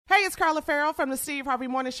Hey, it's Carla Farrell from the Steve Harvey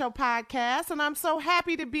Morning Show podcast, and I'm so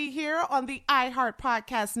happy to be here on the iHeart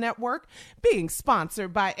Podcast Network, being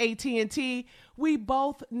sponsored by AT&T. We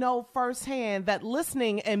both know firsthand that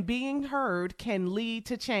listening and being heard can lead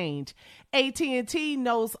to change. AT&T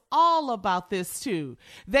knows all about this too.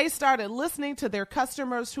 They started listening to their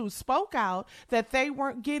customers who spoke out that they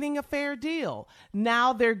weren't getting a fair deal.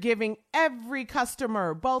 Now they're giving every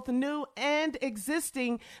customer, both new and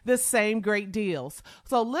existing, the same great deals.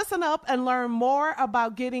 So listen up and learn more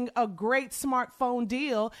about getting a great smartphone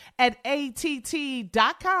deal at att.com/best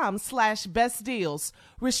deals.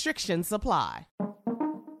 Restrictions apply.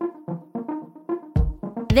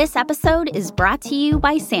 This episode is brought to you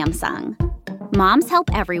by Samsung. Moms help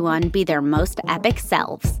everyone be their most epic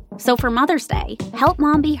selves. So for Mother's Day, help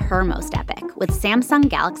mom be her most epic with Samsung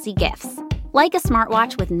Galaxy gifts, like a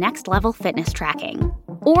smartwatch with next-level fitness tracking,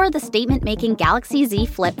 or the statement-making Galaxy Z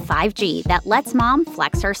Flip 5G that lets mom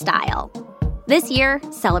flex her style. This year,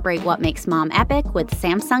 celebrate what makes mom epic with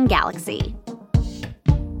Samsung Galaxy.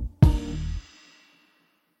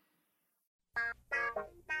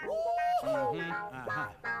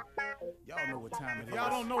 Y'all know what time it is. Y'all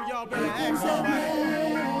don't know, y'all better ask somebody.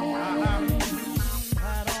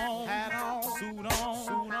 Hat on, suit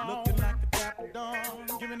on, looking like a dapper dawn.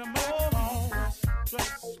 Giving them all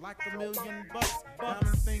dressed like $1 million bucks.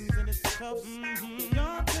 Diamond things in its cuffs.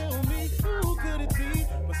 Y'all tell me who could it be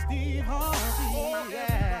but Steve Harvey? Oh,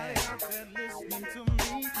 yeah. Everybody listening to me.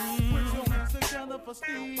 Put your hands together for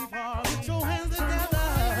Steve Harvey. Put your hands together.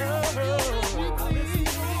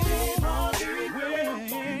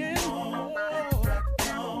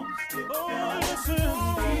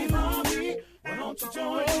 Why don't you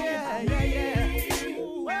join me?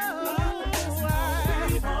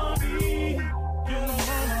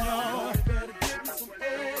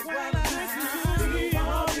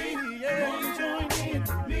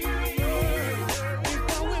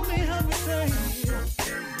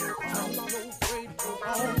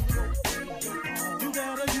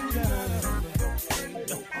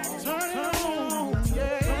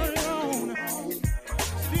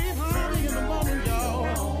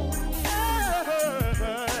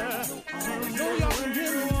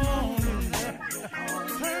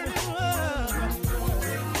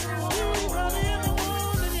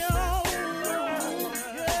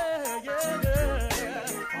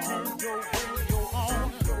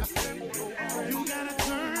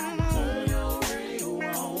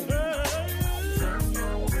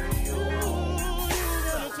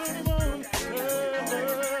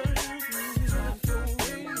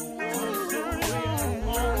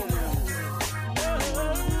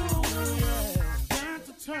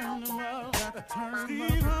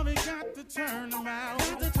 Steve Harvey got to turn them out.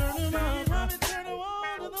 Got to turn them out. Harvey turn them on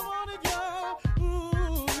in the morning, y'all.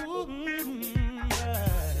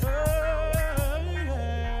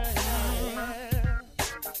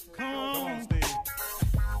 Come on, Steve.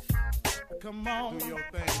 Come on. Do your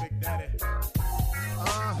thing, Big Daddy.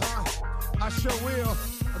 I sure will.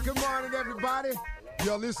 Good morning, everybody.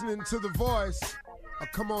 You're listening to The Voice.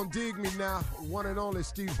 Come on, dig me now. One and only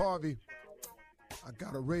Steve Harvey. I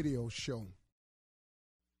got a radio show.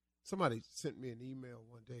 Somebody sent me an email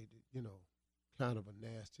one day that, kind of a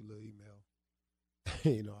nasty little email.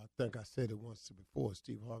 I think I said it once before,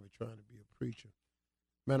 Steve Harvey trying to be a preacher.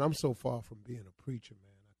 Man, I'm so far from being a preacher,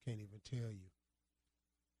 man, I can't even tell you.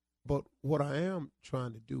 But what I am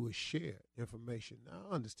trying to do is share information. Now,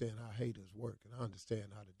 I understand how haters work, and I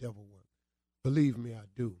understand how the devil works. Believe me, I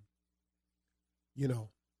do.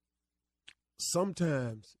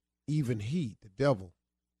 Sometimes even he, the devil,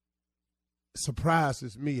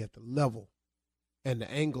 surprises me at the level and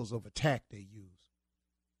the angles of attack they use.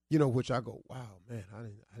 Which I go, wow, man,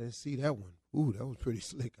 I didn't see that one. Ooh, that was pretty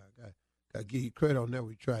slick. I got to give you credit on that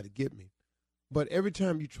when you try to get me. But every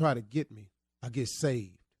time you try to get me, I get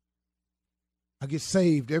saved. I get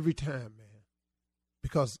saved every time, man,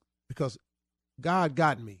 because God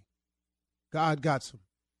got me. God got some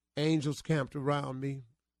angels camped around me.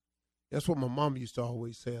 That's what my mom used to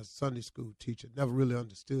always say as a Sunday school teacher. Never really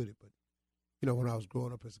understood it, but, when I was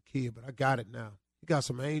growing up as a kid. But I got it now. He got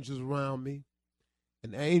some angels around me.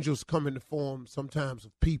 And angels come in the form sometimes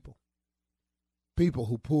of people. People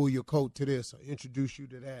who pull your coat to this or introduce you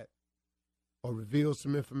to that or reveal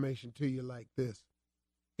some information to you like this.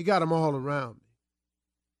 He got them all around me.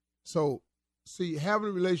 So, see, having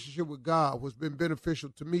a relationship with God, what's been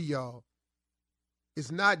beneficial to me, y'all,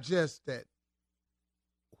 is not just that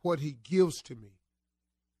what he gives to me,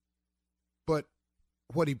 but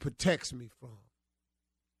what he protects me from.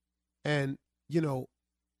 And,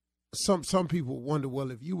 some people wonder,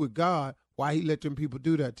 well, if you were God, why he let them people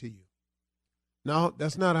do that to you? No,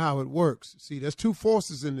 that's not how it works. See, there's two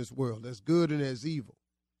forces in this world. There's good and there's evil.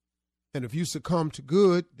 And if you succumb to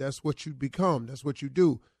good, that's what you become. That's what you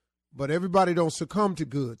do. But everybody don't succumb to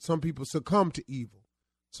good. Some people succumb to evil.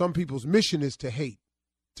 Some people's mission is to hate,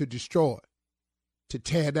 to destroy, to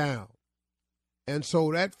tear down. And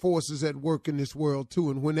so that force is at work in this world too.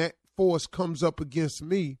 And when that force comes up against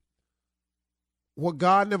me, what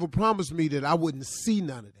God never promised me that I wouldn't see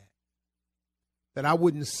none of that I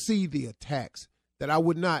wouldn't see the attacks, that I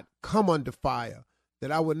would not come under fire,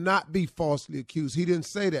 that I would not be falsely accused. He didn't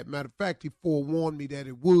say that. Matter of fact, he forewarned me that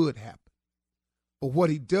it would happen. But what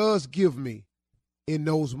he does give me in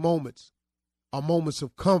those moments are moments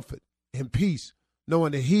of comfort and peace,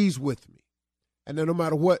 knowing that he's with me. And that no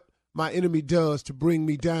matter what my enemy does to bring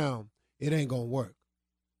me down, it ain't going to work.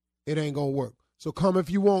 It ain't going to work. So come if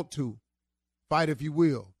you want to. Fight if you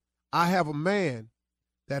will. I have a man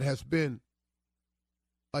that has been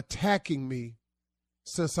attacking me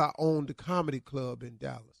since I owned the comedy club in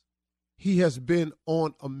Dallas. He has been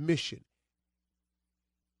on a mission.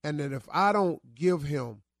 And that if I don't give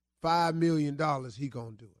him $5 million, he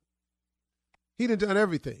going to do it. He done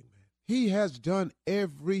everything, man. He has done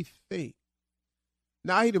everything.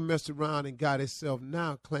 Now he done messed around and got himself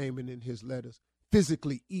now claiming in his letters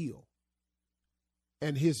physically ill.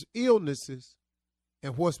 And his illnesses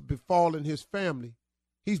and what's befallen his family,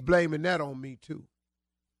 he's blaming that on me too.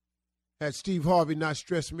 Had Steve Harvey not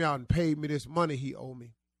stressed me out and paid me this money he owed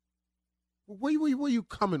me, where you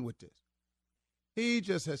coming with this? He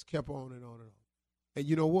just has kept on and on and on. And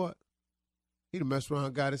you know what? He done messed around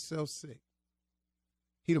and got himself sick.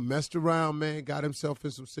 He done messed around, man, got himself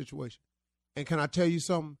in some situation. And can I tell you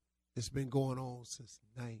something? It's been going on since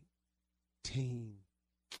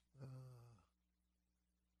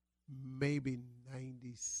maybe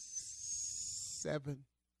 97.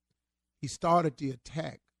 He started the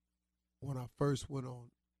attack when I first went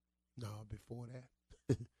on. No, before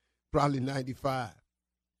that. Probably 95.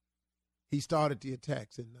 He started the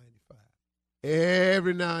attacks in 95.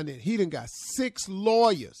 Every now and then. He done got 6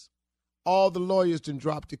 lawyers. All the lawyers done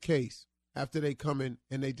dropped the case after they come in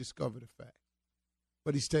and they discover the fact.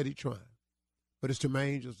 But he's steady trying. But it's them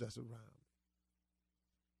angels that's around me.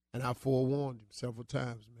 And I forewarned him several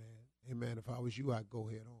times, man. Hey, man, if I was you, I'd go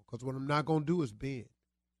head on. Because what I'm not going to do is bend.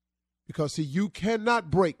 Because, see, you cannot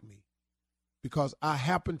break me because I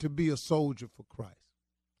happen to be a soldier for Christ.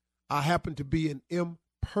 I happen to be an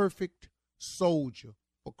imperfect soldier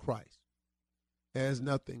for Christ. There's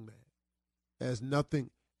nothing, man. There's nothing.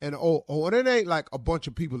 And, it ain't like a bunch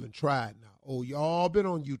of people done tried now. Oh, y'all been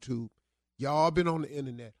on YouTube. Y'all been on the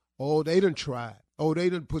internet. Oh, they done tried. Oh, they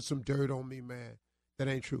done put some dirt on me, man. That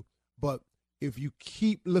ain't true. But if you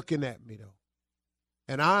keep looking at me, though,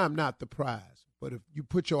 and I am not the prize, but if you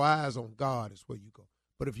put your eyes on God, is where you go.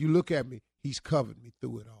 But if you look at me, he's covered me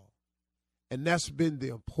through it all. And that's been the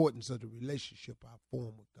importance of the relationship I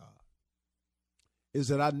form with God, is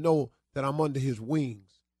that I know that I'm under his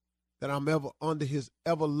wings, that I'm ever under his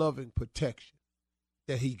ever-loving protection,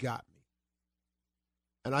 that he got me.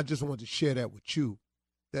 And I just want to share that with you,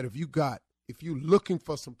 that if you're looking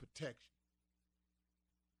for some protection,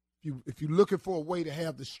 if you're looking for a way to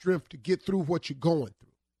have the strength to get through what you're going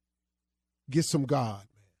through, get some God,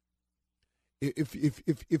 man.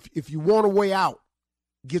 If you want a way out,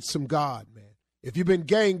 get some God, man. If you've been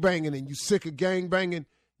gangbanging and you sick of gangbanging,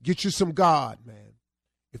 get you some God, man.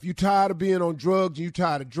 If you're tired of being on drugs and you're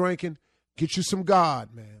tired of drinking, get you some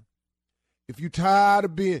God, man. If you're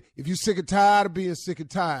sick and tired of being sick and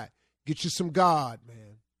tired, get you some God,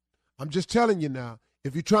 man. I'm just telling you now,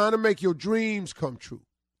 if you're trying to make your dreams come true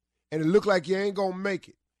and it look like you ain't going to make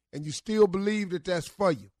it and you still believe that that's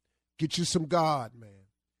for you, get you some God, man.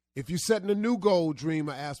 If you're setting a new goal, dream,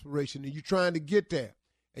 or aspiration and you're trying to get there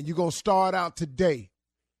and you're going to start out today,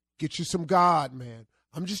 get you some God, man.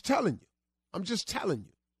 I'm just telling you.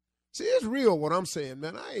 See, it's real what I'm saying,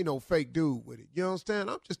 man. I ain't no fake dude with it. You understand?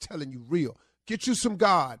 I'm just telling you real. Get you some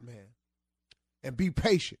God, man. And be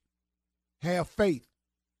patient. Have faith.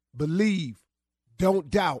 Believe. Don't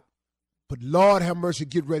doubt. But Lord have mercy,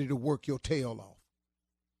 get ready to work your tail off.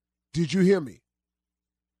 Did you hear me?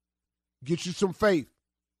 Get you some faith.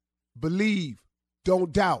 Believe.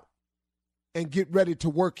 Don't doubt. And get ready to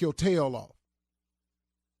work your tail off.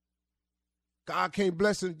 God can't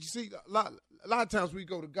bless it. You see, a lot of times we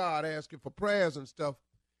go to God asking for prayers and stuff,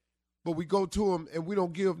 but we go to him and we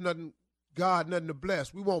don't give God nothing to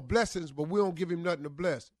bless. We want blessings, but we don't give him nothing to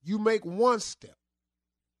bless. You make one step,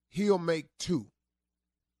 he'll make 2.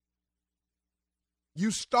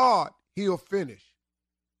 You start, he'll finish.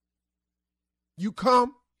 You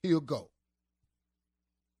come, he'll go.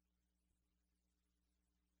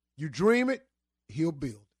 You dream it, he'll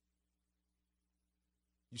build it.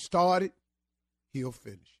 You start it, he'll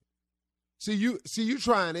finish it. See you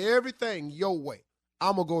trying everything your way.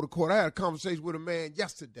 I'm going to go to court. I had a conversation with a man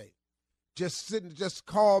yesterday. Just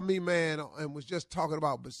called me, man, and was just talking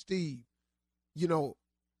about, but Steve, you know,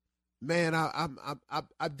 man, I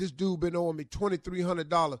this dude been owing me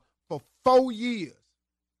 $2,300 for 4 years.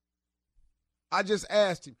 I just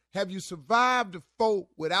asked him, have you survived the 4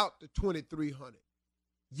 without the $2,300?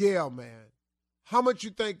 Yeah, man. How much you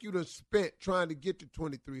think you done spent trying to get to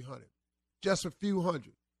 $2,300? Just a few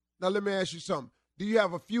hundred. Now let me ask you something. Do you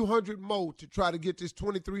have a few hundred more to try to get this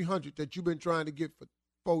 $2,300 that you've been trying to get for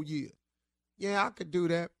 4 years? Yeah, I could do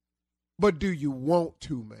that. But do you want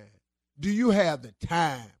to, man? Do you have the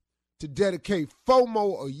time to dedicate 4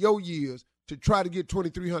 more of your years to try to get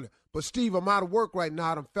 $2,300? But, Steve, I'm out of work right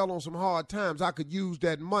now. I done fell on some hard times. I could use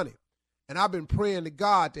that money. And I've been praying to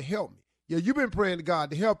God to help me. Yeah, you've been praying to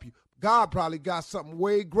God to help you. God probably got something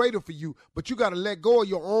way greater for you. But you got to let go of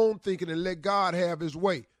your own thinking and let God have his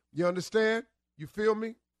way. You understand? You feel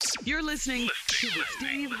me? You're listening to the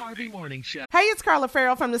Steve Harvey Morning Show. Hey, it's Carla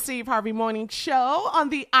Farrell from the Steve Harvey Morning Show on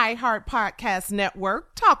the iHeart Podcast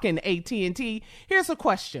Network, talking AT&T. Here's a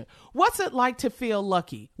question. What's it like to feel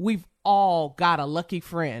lucky? We've all got a lucky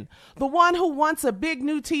friend. The one who wants a big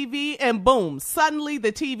new TV and boom, suddenly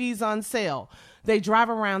the TV's on sale. They drive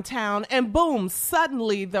around town and boom,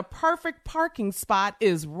 suddenly the perfect parking spot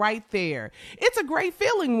is right there. It's a great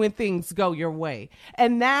feeling when things go your way.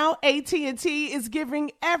 And now AT&T is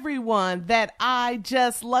giving everyone that I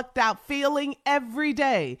just lucked out feeling every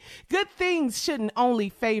day. Good things shouldn't only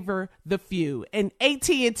favor the few, and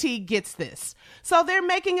AT&T gets this. So they're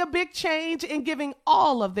making a big change in giving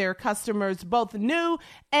all of their customers, both new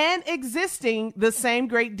and existing, the same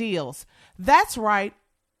great deals. That's right,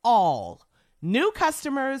 all. New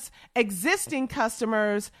customers, existing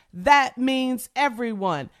customers, that means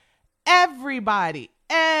everyone, everybody.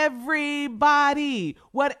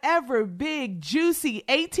 Whatever big, juicy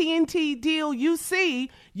AT&T deal you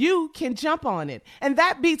see, you can jump on it. And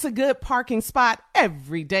that beats a good parking spot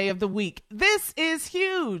every day of the week. This is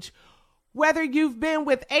huge. Whether you've been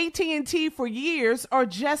with AT&T for years or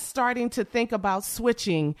just starting to think about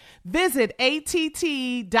switching, visit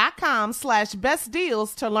att.com/best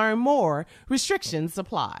deals to learn more. Restrictions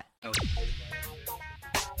apply. All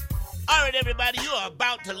right, everybody, you are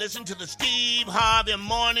about to listen to the Steve Harvey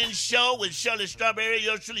Morning Show with Shirley Strawberry,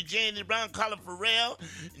 yours truly, James Brown, Colin Farrell,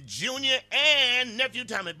 Jr., and Nephew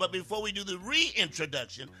Tommy. But before we do the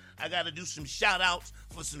reintroduction, I got to do some shout-outs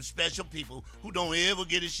for some special people who don't ever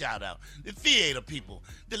get a shout-out. The theater people,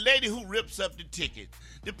 the lady who rips up the ticket,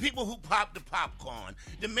 the people who pop the popcorn,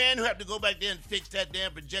 the man who have to go back there and fix that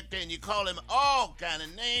damn projector, and you call him all kind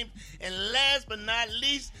of names, and last but not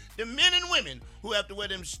least, the men and women who have to wear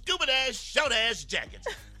them stupid-ass, short-ass jackets.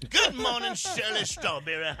 Good morning, Shirley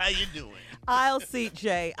Strawberry. How you doing? Aisle seat,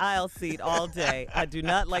 Jay. Aisle seat all day. I do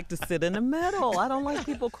not like to sit in the middle. I don't like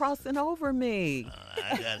people crossing over me.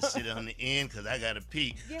 I got to sit on the end because I got to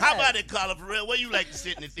pee. Yes. How about it, Carla Farrell? Where you like to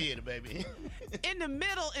sit in the theater, baby? In the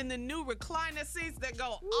middle, in the new recliner seats that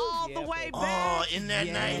go all the way baby. back. Oh, isn't that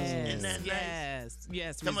nice? Isn't that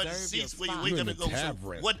Yes. Come on, the Reserve seats your where spot. we're going to go. So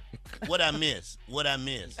what I miss?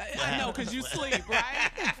 I know, because you sleep, right?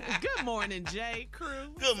 Good morning, Jay,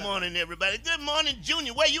 crew. Good morning, everybody. Good morning,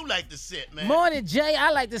 Junior. Where you like to sit, man? Morning, Jay.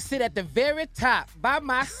 I like to sit at the very top by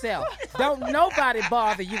myself. Don't nobody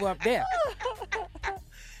bother you up there.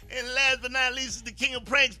 And last but not least, the King of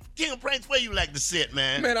Pranks. King of Pranks, where you like to sit,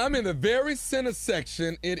 man? Man, I'm in the very center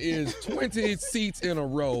section. It is 20 seats in a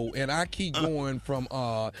row, and I keep going from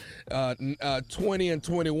 20 and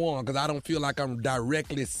 21 because I don't feel like I'm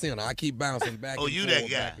directly center. I keep bouncing back and forth. Oh, you that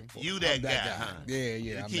guy. You that guy, huh? Yeah.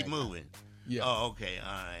 You keep moving. Yeah. Oh, okay,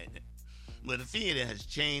 all right. Well, the theater has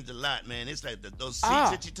changed a lot, man. It's like those seats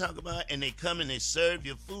that you talk about, and they come and they serve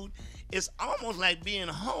your food. It's almost like being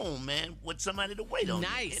home, man, with somebody to wait on.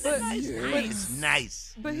 Nice. It's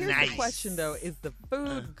nice. But here's the question, though. Is the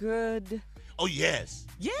food good? Oh, yes.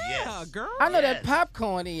 Yeah, Yes. girl. I know that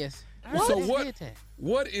popcorn is.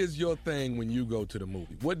 What is your thing when you go to the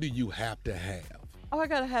movie? What do you have to have? Oh, I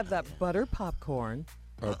got to have that butter popcorn.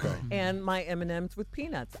 Okay. And my M&Ms with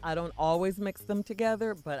peanuts. I don't always mix them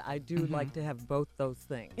together, but I do like to have both those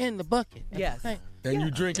things. In the bucket. Yes. And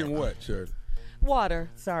you drinking what, Shirley? Water.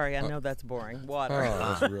 Sorry, I know that's boring. Water. Oh,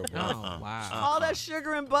 that's real boring. Oh, wow. All that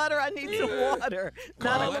sugar and butter, I need some water.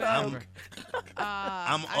 Not a Coke.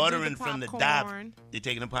 I'm ordering from the dive. They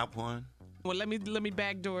taking the popcorn? Well, let me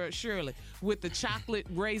backdoor Shirley with the chocolate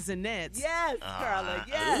raisinets. Yes, Carla.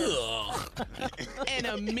 Yes. And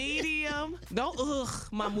a medium. Don't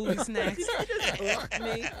my movie snacks.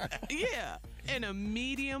 Me. Yeah, and a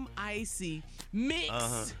medium icy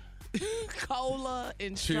mix. Cola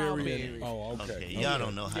and strawberry. Oh, okay. Okay, y'all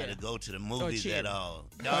don't know how to go to the movies at all.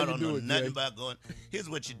 Y'all don't know nothing about going. Here's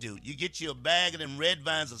what you do. You get you a bag of them red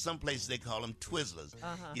vines, or some places they call them Twizzlers.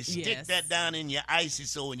 You stick that down in your icy,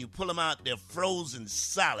 so when you pull them out, they're frozen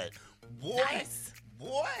solid. Boy,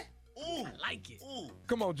 boy. Ooh, I like it. Ooh.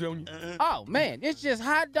 Come on, Junior. Oh, man, it's just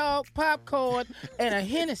hot dog, popcorn, and a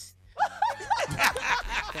Hennessy. They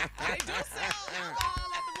do sell all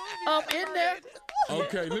at the movie. In there.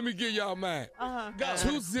 Okay, let me give y'all mine. Go.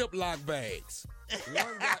 2 Ziploc bags.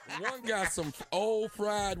 One got some old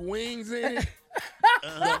fried wings in it.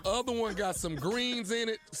 The other one got some greens in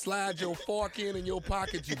it. Slide your fork in your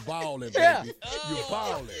pocket. You ballin', baby. You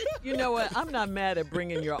ballin'. You know what? I'm not mad at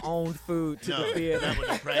bringing your own food to the theater. Not with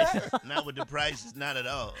the prices. Not with the prices. Not at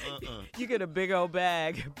all. You get a big old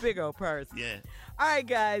bag, big old purse. Yeah. All right,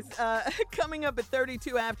 guys. Coming up at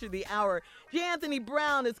 32 after the hour, J. Anthony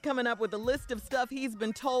Brown is coming up with a list of stuff he's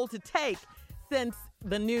been told to take since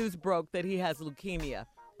the news broke that he has leukemia.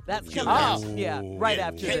 That's coming up. Yeah, right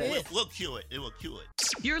after this. We'll cure it. It will cure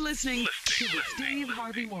it. You're listening to the Steve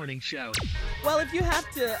Harvey Morning Show. Well, if you have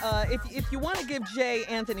to, if you want to give J.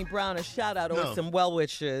 Anthony Brown a shout out or some well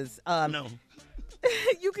wishes, No.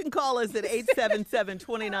 you can call us at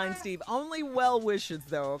 877-29-STEVE. Only well wishes,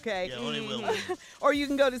 though, okay? Yeah, only well wishes. Or you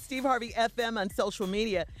can go to Steve Harvey FM on social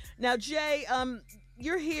media. Now, Jay,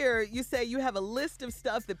 you're here. You say you have a list of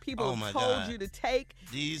stuff that people have told you to take.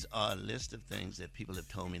 These are a list of things that people have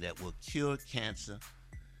told me that will cure cancer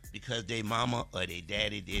because their mama or their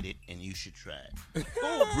daddy did it, and you should try it.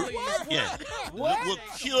 What? Yeah. We'll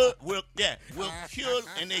cure,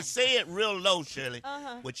 and they say it real low, Shirley.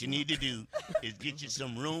 What you need to do is get you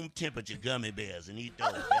some room temperature gummy bears and eat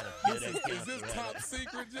those. That'll cure that cancer. Is this top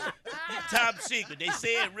secret, Jay? Top secret. They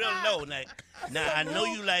say it real low. Now I know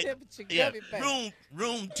you like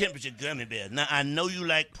room temperature gummy bears. Now I know you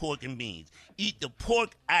like pork and beans. Eat the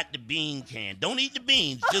pork out the bean can. Don't eat the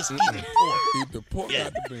beans. Just eat the pork. Eat the pork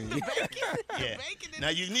out the bean. Yeah. Now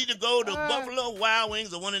you need to go to Buffalo Wild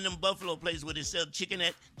Wings or one of them Buffalo places where they sell chicken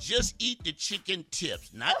at. Just eat the chicken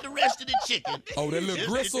tips, not the rest of the chicken. Oh, that little Just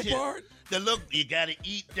gristle the tip. part? You gotta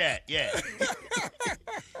eat that. Yeah.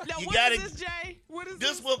 Now, You what gotta- is this, Jay? What is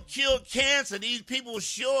This will cure cancer. These people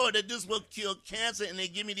sure that this will cure cancer, and they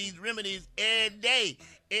give me these remedies every day.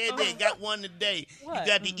 Every day. Got one today. What? You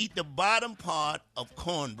got to eat the bottom part of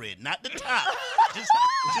cornbread, not the top.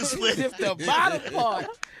 just with Just the bottom part.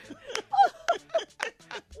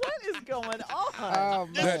 What is going on? Oh,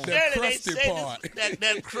 man. That Shirley, crusty they say part.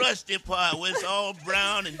 that crusty part where it's all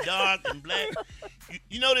brown and dark and black.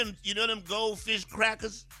 You know them goldfish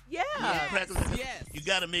crackers? Yeah. Crackers? Yes. You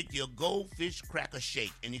got to make your goldfish cracker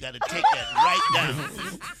shake, and you got to take that right down.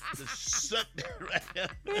 Just suck that right down.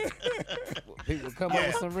 People come up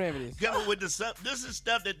with some remedies. Come up with the stuff. This is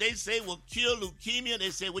stuff that they say will cure leukemia. They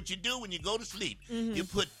say what you do when you go to sleep. You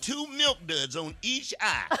put 2 milk duds on each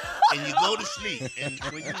eye, and you go to sleep. And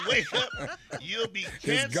when you wake up, you'll be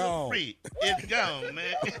cancer-free. It's gone,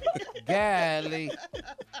 man. Golly.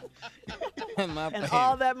 And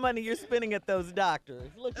all that money you're spending at those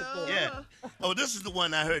doctors. Look at this. Yeah. Oh, this is the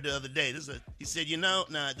one I heard the other day. He said, this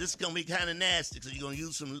is going to be kind of nasty, so you're going to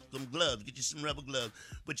use some gloves. Get you some rubber gloves.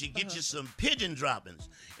 But you get you some pigeon droppings,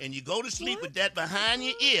 and you go to sleep with that behind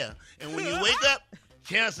your ear. And when you wake up,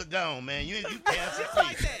 cancer gone, man. You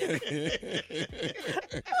cancer-free.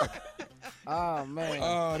 Oh, man.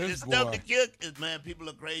 Oh, This this stuff boy. to kill is, man, people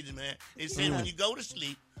are crazy, man. They said when you go to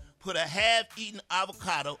sleep, put a half-eaten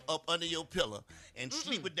avocado up under your pillow and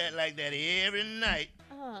sleep with that like that every night,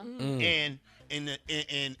 and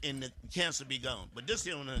the cancer be gone. But this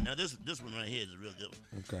one right here is a real good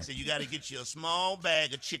one. Okay. So you got to get you a small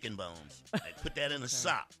bag of chicken bones, like put that in a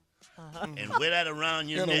sock, and wear that around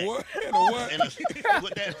your In neck. a what? In a what? And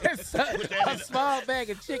put that A in small bag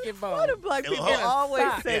of chicken bones. Why do black people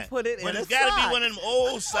always say put it in But a it's got to sock? be one of them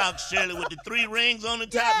old socks, Shirley, with the 3 rings on the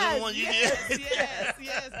top. Yes, And one you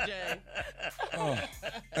yes, Jay. Oh.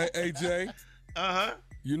 Hey, Jay. Uh-huh.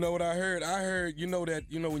 You know what I heard? I heard,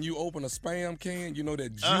 when you open a Spam can,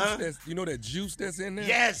 that juice that juice that's in there?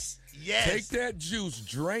 Yes. Take that juice,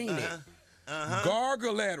 drain it.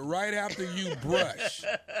 Gargle that right after you brush.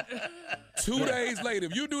 2 days later,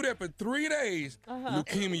 if you do that for 3 days,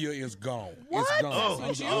 leukemia is gone. What? It's gone. Oh,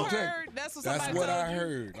 That's what you heard. That's what That's somebody what told I you?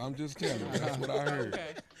 heard. I'm just telling you. That's what I heard.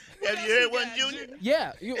 Okay. Have you heard one, Junior?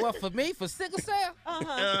 Yeah. Well, for me, for sickle cell?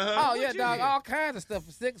 Oh, yeah, dog. All kinds of stuff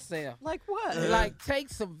for sickle cell. Like what? Like take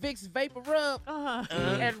some Vicks Vapor Rub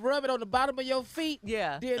and rub it on the bottom of your feet.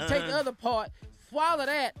 Yeah. Then take the other part, swallow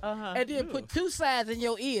that, and then put 2 sides in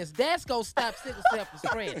your ears. That's gonna stop sickle cell from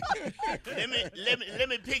spreading. Let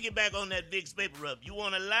me piggyback on that Vicks Vapor Rub. You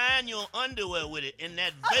want to line your underwear with it, and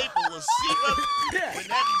that vapor will seep up. When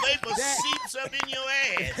that vapor seeps up in your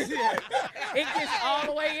ass, it gets all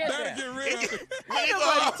the way in there. Get rid of it.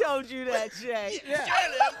 Nobody told you that, Jay.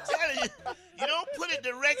 Shirley, I'm telling you. You don't put it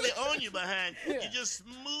directly on your behind. You just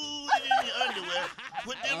smooth it in your underwear.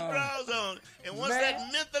 Put them drawers on, and once that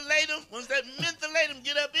mentholatum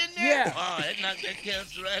get up in there, that knock that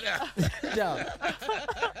cancer right out. No.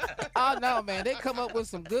 Oh no, man, they come up with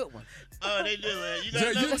some good ones. Oh, they do, man.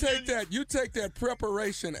 You take that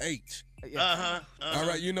preparation H. All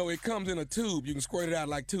right, you know it comes in a tube. You can squirt it out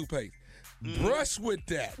like toothpaste. Brush with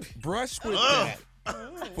that.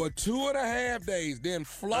 For 2.5 days. Then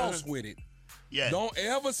floss with it. Yeah. Don't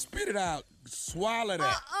ever spit it out. Swallow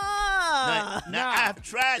that. Now, I've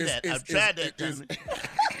tried that. I've tried that.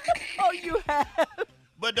 Oh, you have?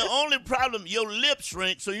 But the only problem, your lips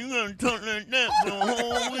shrink, so you're going to turn like that for a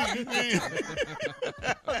whole week.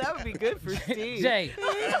 Oh, that would be good for Steve. Jay.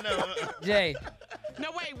 I know. Jay. No,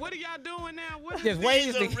 wait, what are y'all doing now? Just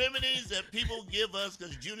These are remedies that people give us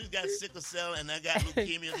because Junior's got sickle cell and I got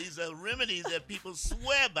leukemia. These are remedies that people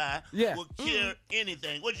swear by will cure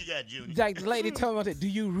anything. What you got, Junior? Like the lady told me, do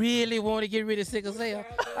you really want to get rid of sickle cell?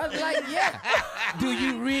 I was like, yeah. Do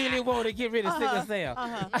you really want to get rid of sickle cell?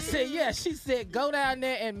 I said, yeah. She said, go down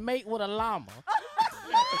there and mate with a llama.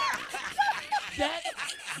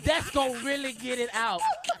 That's going to really get it out.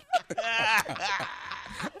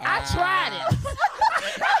 I tried it.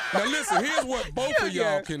 Now listen, here's what both of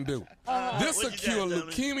y'all can do. This will cure got,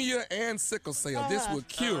 leukemia and sickle cell. This will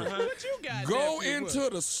cure it. What you got? Go into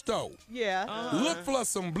the store. Yeah. Look for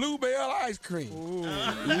some Bluebell ice cream.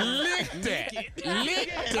 Lick that.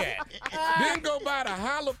 Lick that. Then go by the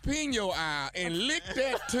jalapeno aisle and lick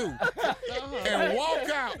that too. And walk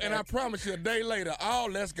out, and I promise you a day later,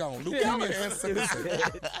 all that's gone. Leukemia and sickle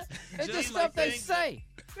cell. It's just stuff they say.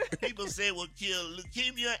 People say will kill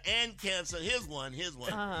leukemia and cancer. Here's one.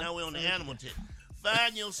 Now we're on the animal tip.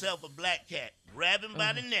 Find yourself a black cat. Grab him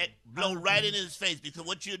by the neck, blow right in his face, because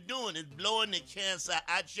what you're doing is blowing the cancer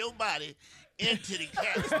out your body into the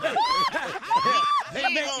cat's body. He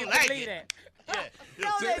ain't gonna like it. Yeah. No,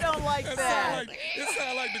 they don't like that. It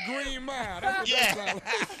sounds like the Green Mile. That's what that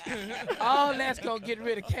sounds like. All that's going to get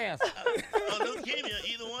rid of cancer. Leukemia,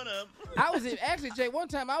 either one of them. Actually, Jay, one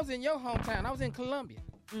time I was in your hometown. I was in Columbia.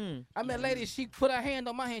 I met a lady, she put her hand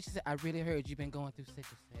on my hand. She said, I really heard you've been going through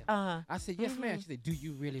sickle cell. I said, yes, ma'am. She said, do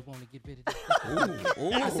you really want to get rid of this?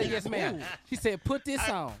 I said, yes, ma'am. She said, put this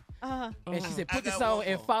on. And she said, put this on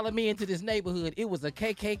and follow me into this neighborhood. It was a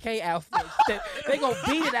KKK outfit. She said, they going to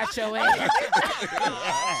beat it out your ass.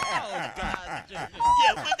 Yeah,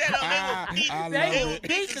 put that on. They will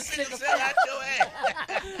beat the sickle cell out your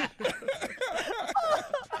ass.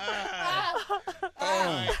 All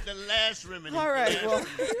right, the last remedy. All right, well,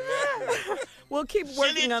 we'll keep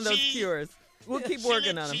working on those cures. We'll keep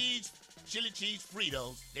working on them. Chili cheese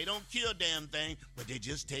Fritos. They don't kill a damn thing, but they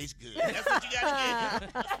just taste good. That's what you got to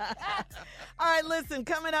get. All right, listen,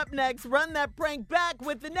 coming up next, Run That Prank Back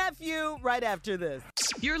with the nephew right after this.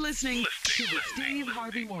 You're listening to the Steve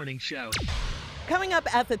Harvey Morning Show. Coming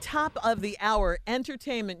up at the top of the hour,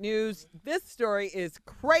 entertainment news. This story is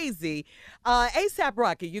crazy. A$AP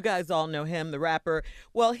Rocky, you guys all know him, the rapper.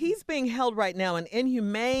 Well, he's being held right now in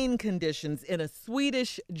inhumane conditions in a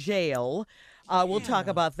Swedish jail. We'll talk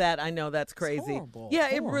about that. I know that's crazy.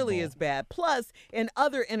 It really is bad. Plus, in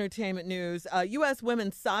other entertainment news, U.S.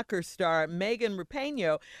 women's soccer star Megan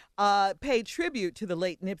Rapinoe paid tribute to the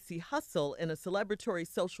late Nipsey Hussle in a celebratory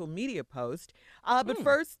social media post. But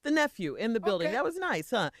first, the nephew in the building. Okay. That was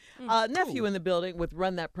nice, huh? Nephew in the building with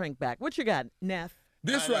Run That Prank Back. What you got, Neff?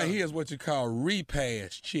 This right here is what you call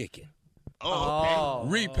repast chicken. Oh,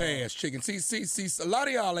 okay. Repast chicken. See, a lot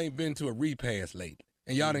of y'all ain't been to a repast lately.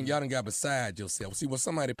 And y'all done got beside yourself. See, when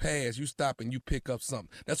somebody pass, you stop and you pick up something.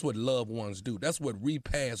 That's what loved ones do. That's what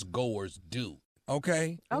repast goers do.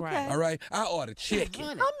 Okay? Okay. All right? I ordered chicken.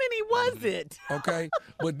 How many was it? Okay?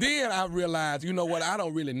 But then I realized, you know what? I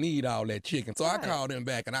don't really need all that chicken. So I called them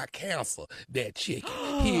back and I canceled that chicken.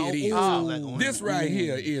 Here it is. This right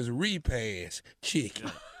here is repast chicken.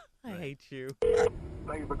 I hate you.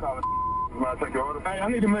 Thank you for calling. May I take your order? Hey, I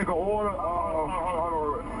need to make an order. Hold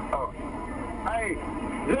on. Hey,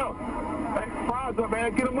 look. Hey, fries up,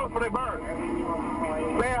 man. Get them up for they burn.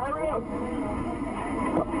 Man, hurry up.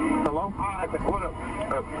 Hello? What up?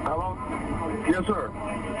 Hello? Yes, sir.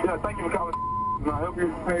 Yeah, thank you for calling. Can I help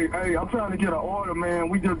you? Hey, I'm trying to get an order, man.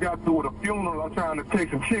 We just got through with a funeral. I'm trying to take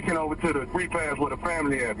some chicken over to the repast where the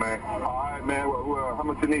family at, man. All right, man. Well, how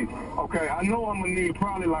much you need? Okay, I know I'm going to need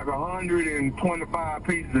probably like 125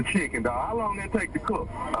 pieces of chicken, dog. How long that take to cook?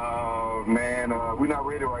 Man, we're not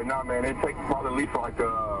ready right now, man. It takes probably at least like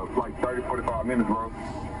 30, 45 minutes, bro.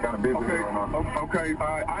 Kind of busy right now. Okay,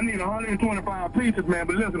 I need 125 pieces, man.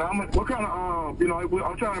 But listen, what kind of,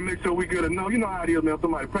 I'm trying to make sure we get enough. You know how it is, man.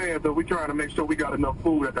 Somebody passed, so we trying to make sure we got enough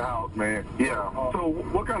food at the house, man. Yeah. So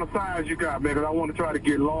what kind of size you got, man? Because I want to try to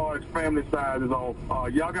get large family sizes on.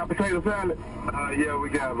 Y'all got potato salad? Yeah, we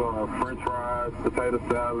got French fries, potato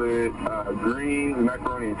salad, greens,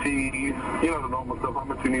 macaroni and cheese. You know the normal stuff. How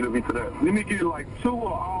much you need of each of that? Let me get like 2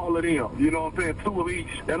 or all of them. You know what I'm saying? 2 of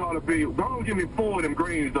each. That ought to be. Don't give me 4 of them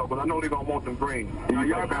greens though, because I know they're gonna want them greens.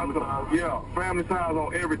 Y'all family size? Yeah, family size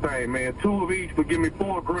on everything, man. 2 of each, but give me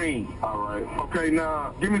 4 greens. All right. Okay,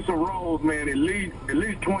 now give me some rolls, man. At least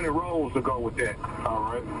 20 rolls to go with that. All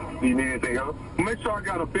right. Do you need anything else? Make sure I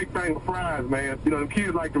got a big thing of fries, man. You know, the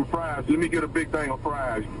kids like them fries. Let me get a big thing of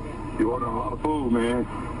fries. You order a lot of food, man.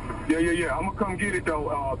 Yeah. I'm gonna come get it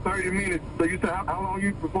though. 30 minutes. So you said how long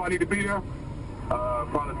before I need to be there?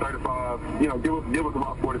 Probably 35. You know, give us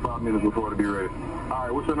about 45 minutes before to be ready. All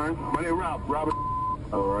right. What's your name? My name is Robert.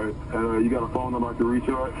 All right. You got a phone number I can reach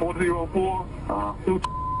you at? 404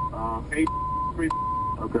 833.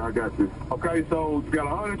 Okay, I got you. Okay, so you got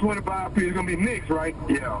 125 pieces. It's gonna be mixed, right?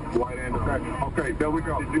 Yeah, white and okay, there we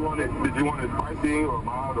go. Did you want it spicy or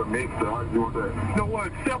mild or mixed? Or how did you want that? You know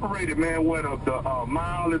what? Separated, man. Where the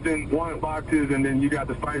mild is in one boxes, and then you got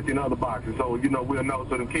the spicy in other boxes. So we'll know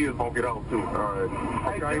so the kids won't get off too. All right.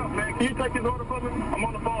 Okay. Hey, man, can you take his order for me? I'm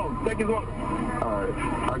on the phone. Take his order. All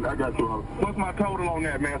right, I got you. What's my total on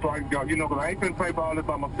that, man? So I can go. You know, because I ain't finna pay for all this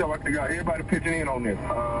by myself. I got everybody pitching in on this.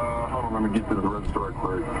 Hold on, let me get to the register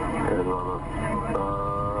quick. And, it's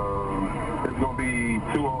going to be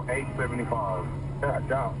 208.75.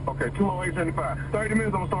 Yeah. Okay, 208.75. 30 minutes,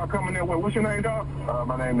 I'm going to start coming that way. What's your name, dog?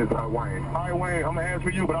 My name is Wayne. All right, Wayne, I'm going to ask for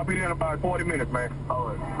you, but I'll be there in about 40 minutes, man. All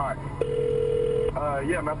right.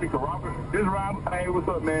 Yeah, man, I think it's Robert. This is Robert. Hey, what's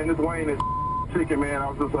up, man? This is Wayne. It's chicken, man. I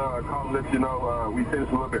was just calling to let you know we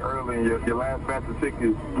finished a little bit early, and your last batch of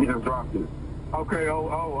chicken, we just dropped it. Okay,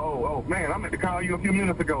 man, I meant to call you a few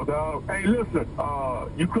minutes ago, dog. Hey, listen,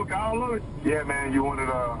 you cook all of it? Yeah, man, you wanted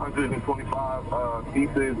 125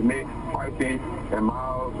 pieces, mixed, spicy, and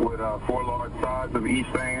mild with 4 large sides of each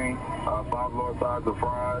thing, 5 large sides of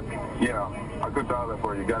fries. Yeah, I cooked all that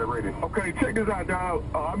for you. Got it ready. Okay, check this out, dog.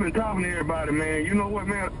 I've been talking to everybody, man. You know what,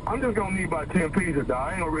 man? I'm just going to need about 10 pieces, dog.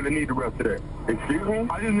 I ain't going to really need the rest of that. Excuse me?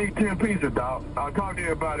 I just need 10 pieces, dog. I talked to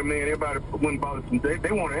everybody, man. Everybody went and bought some.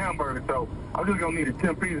 They want a hamburger, so I'm just going to need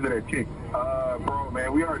 10 pieces of that chicken. Bro,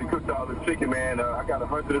 man, we already cooked all this chicken, man. I got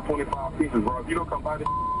 125 pieces, bro. If you don't come buy this,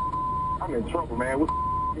 I'm in trouble, man. What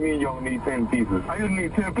you mean you only need 10 pieces? I just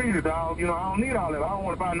need 10 pieces, dog. You know, I don't need all that. I don't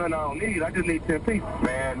want to buy nothing I don't need. I just need 10 pieces.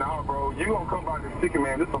 Man, nah, bro. You going to come buy this chicken,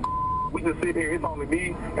 man. This some we just sit here. It's only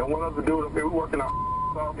me and one other dude up here. We working out.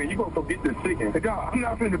 And you gonna go get this chicken. Hey, dog, I'm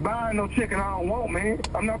not finna buy no chicken I don't want, man.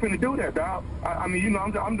 I'm not finna do that, dog. I mean, you know,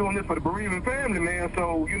 I'm doing this for the bereaving family, man.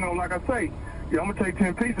 So, you know, like I say, yeah, I'm gonna take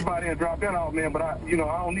 10 pieces by there and drop that off, man. But I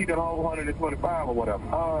don't need that whole 125 or whatever.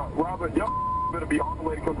 Robert, y'all better be on the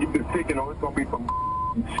way to come get this chicken, or it's gonna be some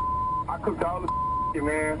I cooked all the chicken,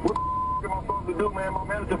 man. What am I supposed to do, man? My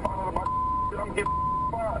manager found out about I'm gonna get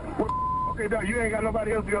fired. Okay, dog, you ain't got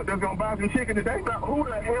nobody else that's gonna buy some chicken today? Now, who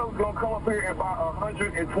the hell's gonna come up here and buy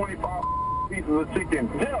 125 pieces of chicken?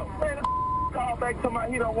 Jeff, man, the call back to my,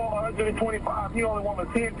 he don't want 125, he only want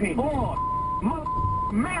 10 pieces. Hold on, my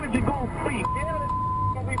manager gonna speak.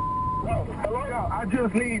 Hello, I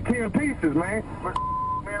just need 10 pieces, man.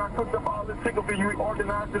 Man, I cooked up all this chicken for you,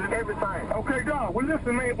 organized it and everything. Okay, dog, well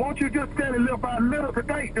listen, man, won't you just sell it little by little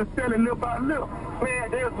today? Just sell it little by little.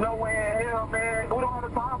 Man, there's no way in hell, man. We don't have the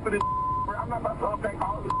time for this. I'm not about to unpack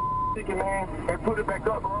all this chicken, man, and put it back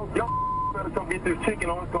up, bro. Y'all better come get this chicken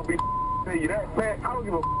or it's gonna be tell you that. Man, I don't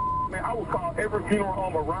give a man. I will call every funeral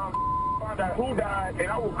home around, find out who died, and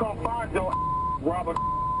I will come find your Robert.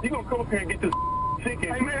 You gonna come up here and get this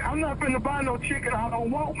chicken. Hey, man, I'm not finna buy no chicken I don't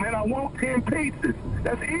want, man. I want 10 pieces.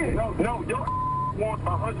 That's it. No, your want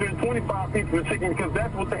 125 pieces of chicken because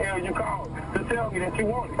that's what the hell you called to tell me that you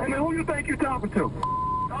want it. Hey, man, who you think you talking to?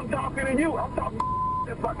 I'm talking to you. I'm talking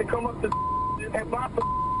that's about to come up to and buy some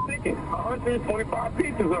chicken. 125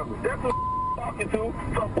 pieces of it. That's what I'm talking to.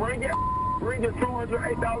 So bring your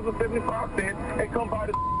 $208.75 and come buy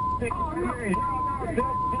the chicken. Oh, man,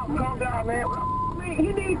 calm down, man. Man,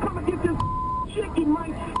 he need to come and get this chicken,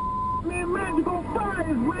 man. Man, you gonna fire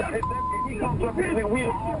his man. If he comes up here, then we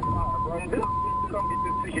all fire, bro. This gonna get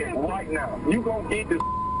this chicken right now. You gonna get this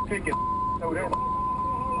chicken. Hold on.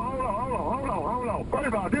 What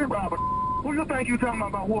about this, Robert? Who you think you talking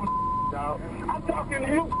about whooping, dog? I'm talking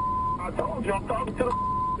to you. I told you, I'm talking to the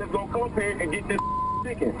that's gonna come up here and get this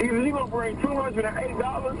chicken. Either you gonna bring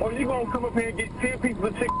 $208 or you gonna come up here and get 10 pieces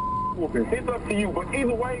of chicken whooping. It's up to you, but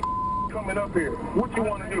either way, coming up here. What you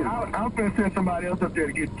want to do? I'm finna send somebody else up there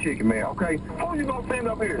to get the chicken, man, okay? Who you gonna send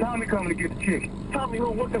up here? Tommy coming to get the chicken. Tommy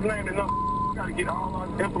who? What's his name? Gotta get all our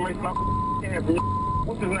information off the from you.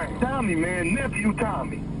 What's his name? Tommy, man. Nephew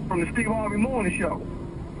Tommy from the Steve Harvey Morning Show.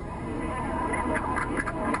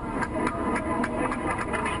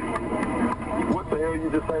 What the hell you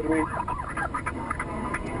just say to me?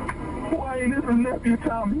 Why ain't this his nephew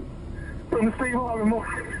Tommy from the Steve Harvey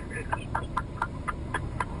Morning?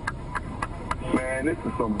 Man, this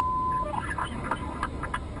is some...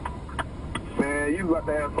 Man, you got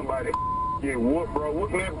to have somebody get whooped, bro.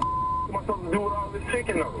 What am I supposed to do with all this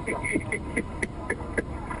chicken, though?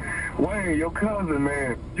 Wayne, your cousin,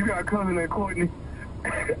 man. You got a cousin named Courtney?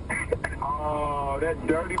 Oh, that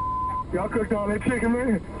dirty... Y'all cooked all that chicken,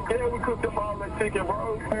 man? Yeah, we cooked up all that chicken,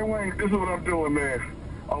 bro. Hey, Wayne, this is what I'm doing, man.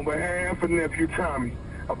 On behalf of nephew Tommy,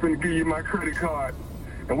 I'm finna give you my credit card.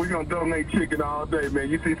 And we're going to donate chicken all day, man.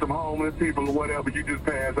 You see some homeless people or whatever, you just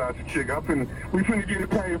pass out the chicken. We finna get it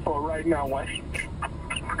paid for right now, Wayne.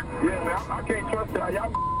 Yeah, man, I can't trust y'all.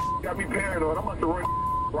 Y'all got me paranoid. I'm about to run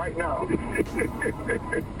right now.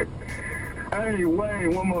 Hey,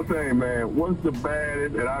 Wayne, one more thing, man. What's the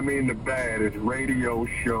baddest, and I mean the baddest, radio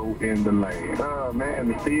show in the land? Man,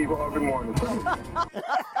 the Steve Harvey Morning Show.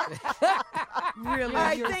 Really? All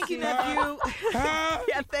right, thank you, nephew.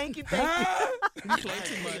 Yeah, thank you.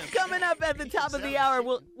 Coming up at the top of the hour,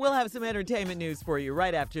 we'll have some entertainment news for you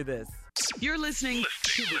right after this. You're listening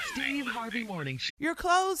to the Steve Harvey Morning Show. Your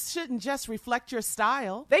clothes shouldn't just reflect your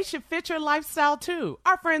style. They should fit your lifestyle too.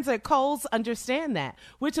 Our friends at Kohl's understand that,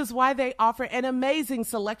 which is why they offer an amazing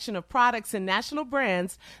selection of products and national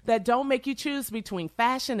brands that don't make you choose between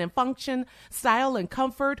fashion and function, style and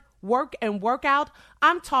comfort, work and workout.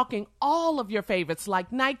 I'm talking all of your favorites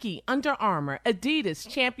like Nike, Under Armour, Adidas,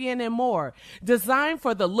 Champion, and more. Designed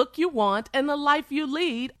for the look you want and the life you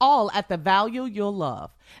lead, all at the value you'll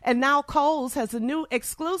love. And now Kohl's has a new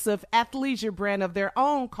exclusive athleisure brand of their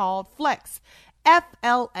own called Flex.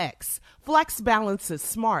 FLX. Flex balances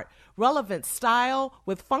smart, relevant style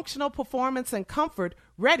with functional performance and comfort,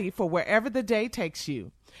 ready for wherever the day takes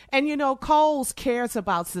you. And you know, Kohl's cares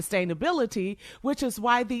about sustainability, which is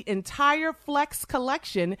why the entire Flex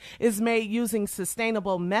collection is made using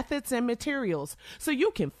sustainable methods and materials, so you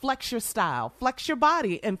can flex your style, flex your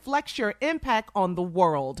body, and flex your impact on the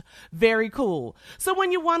world. Very cool. So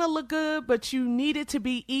when you want to look good, but you need it to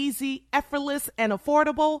be easy, effortless, and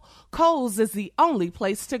affordable, Kohl's is the only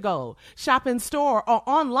place to go. Shop in store or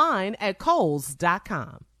online at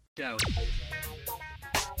Kohls.com.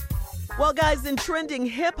 Well, guys, in trending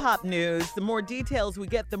hip-hop news, the more details we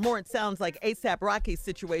get, the more it sounds like A$AP Rocky's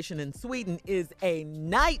situation in Sweden is a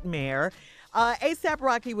nightmare. A$AP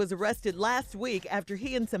Rocky was arrested last week after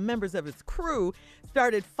he and some members of his crew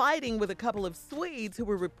started fighting with a couple of Swedes who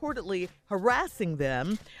were reportedly harassing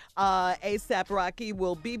them. A$AP Rocky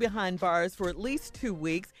will be behind bars for at least 2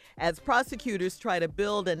 weeks as prosecutors try to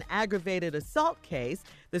build an aggravated assault case.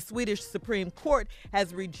 The Swedish Supreme Court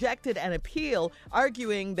has rejected an appeal,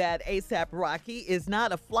 arguing that A$AP Rocky is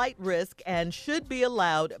not a flight risk and should be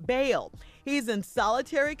allowed bail. He's in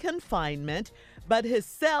solitary confinement, but his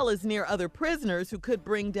cell is near other prisoners who could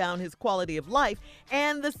bring down his quality of life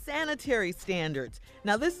and the sanitary standards.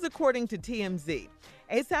 Now, this is according to TMZ.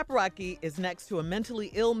 A$AP Rocky is next to a mentally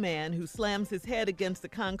ill man who slams his head against the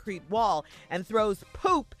concrete wall and throws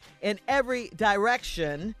poop in every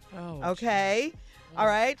direction. Okay? All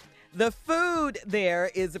right? The food there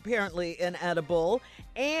is apparently inedible,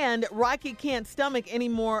 and Rocky can't stomach any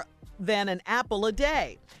more than an apple a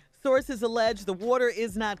day. Sources allege the water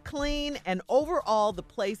is not clean, and overall, the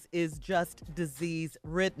place is just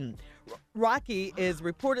disease-ridden. Rocky is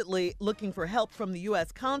reportedly looking for help from the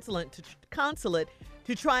U.S. consulate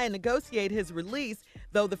to try and negotiate his release,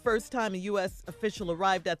 though the first time a U.S. official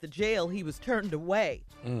arrived at the jail, he was turned away.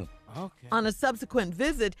 Okay. On a subsequent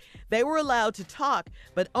visit, they were allowed to talk,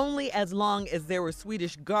 but only as long as there were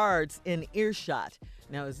Swedish guards in earshot.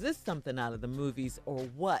 Now, is this something out of the movies or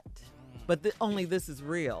what? But only this is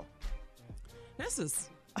real. This is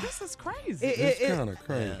crazy. It's kind of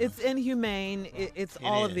crazy. It's inhumane. It's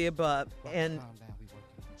all of the above. And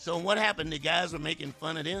so what happened? The guys were making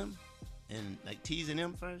fun of them and like teasing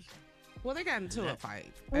them first? Well, they got into a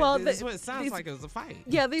fight. Well, this is what it sounds like. It was a fight.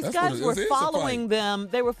 Yeah, these guys were following them.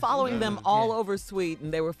 They were following them all over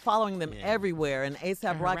Sweden. They were following them everywhere. And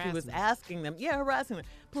A$AP Rocky was asking them, harassing them,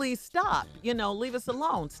 please stop. Leave us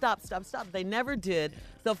alone. Stop. They never did.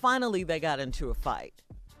 So finally, they got into a fight.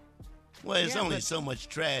 Well, it's only so much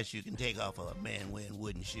trash you can take off of a man wearing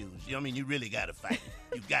wooden shoes. You know what I mean? You really got to fight.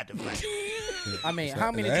 You got to fight. I mean,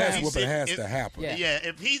 how many times? Whooping has to happen. Yeah,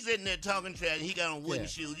 if he's in there talking trash and he got on wooden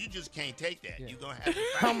shoes, you just can't take that. You're going to have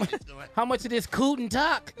to fight. How much of this cootin'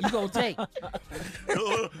 talk you going to take?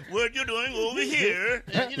 What you doing over here?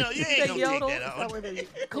 You ain't going to take that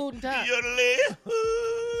out. Cootin' talk.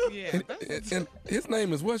 And his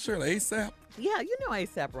name is what, Shirley? A$AP? Yeah, you know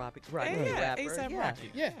A$AP Rocky. Yeah, A$AP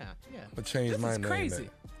Rocky. Yeah. I changed my name. Crazy.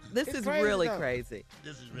 This is really crazy.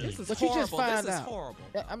 This is really crazy. But you just find this out. is horrible.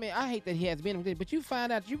 I mean, I hate that he has been with it, but you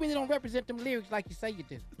find out you really don't represent them lyrics like you say you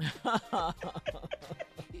do.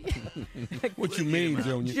 What you mean,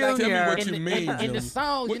 Junior? Junior. Tell me what you mean, In the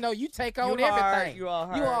songs, you take on You are, everything. you are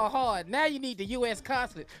hard. You are hard. Now you need the U.S.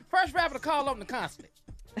 consulate. First rapper to call on the consulate.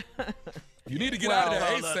 You need to get out of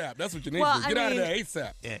there ASAP. That's what you need to do. Get out of there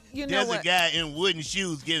ASAP. Yeah. There's a guy in wooden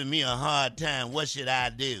shoes giving me a hard time. What should I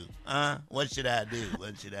do? What should I do?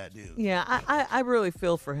 What should I do? Yeah, I really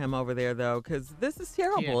feel for him over there, though, because this is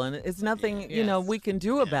terrible, and it's nothing, we can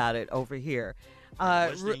do about it over here.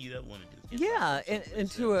 Worst thing you ever want to do.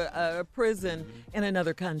 Into a prison in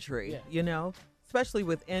another country, especially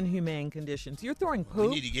with inhumane conditions. You're throwing poop.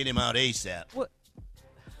 We need to get him out ASAP. What?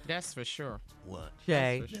 That's for sure. What?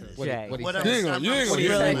 Jay. What Jay. he What say? You ain't gonna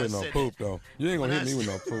hit me with no said poop, though. You ain't gonna hit me with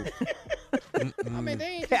no poop. I mean, they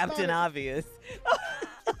ain't Captain Obvious.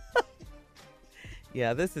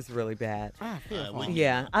 Yeah, this is really bad. I feel for him.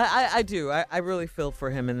 Yeah, I do. I really feel for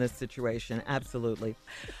him in this situation. Absolutely.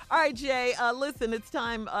 All right, Jay, listen, it's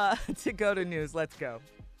time to go to news. Let's go.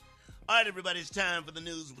 All right, everybody, it's time for the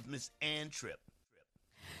news with Miss Ann Tripp.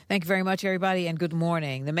 Thank you very much, everybody, and good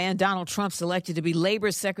morning. The man Donald Trump selected to be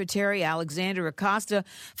Labor Secretary, Alexander Acosta,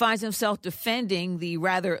 finds himself defending the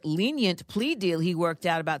rather lenient plea deal he worked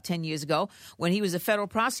out about 10 years ago when he was a federal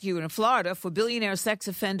prosecutor in Florida for billionaire sex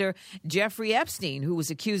offender Jeffrey Epstein, who was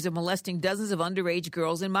accused of molesting dozens of underage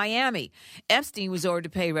girls in Miami. Epstein was ordered to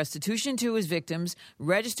pay restitution to his victims,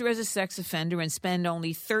 register as a sex offender, and spend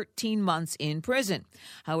only 13 months in prison.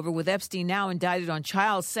 However, with Epstein now indicted on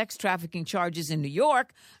child sex trafficking charges in New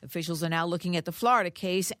York, officials are now looking at the Florida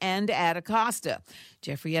case and at Acosta.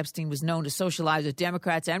 Jeffrey Epstein was known to socialize with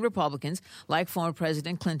Democrats and Republicans like former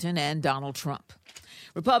President Clinton and Donald Trump.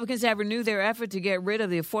 Republicans have renewed their effort to get rid of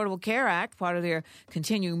the Affordable Care Act, part of their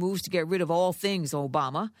continuing moves to get rid of all things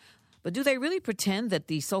Obama. But do they really pretend that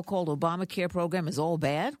the so-called Obamacare program is all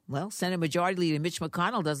bad? Well, Senate Majority Leader Mitch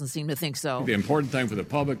McConnell doesn't seem to think so. The important thing for the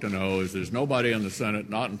public to know is there's nobody in the Senate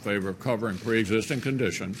not in favor of covering pre-existing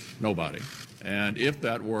conditions. Nobody. And if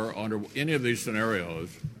that were under any of these scenarios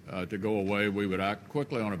to go away, we would act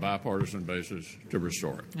quickly on a bipartisan basis to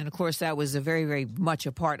restore it. And, of course, that was very, very much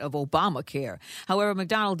a part of Obamacare. However,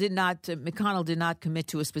 McConnell did not commit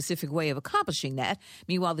to a specific way of accomplishing that.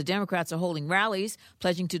 Meanwhile, the Democrats are holding rallies,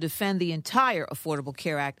 pledging to defend the entire Affordable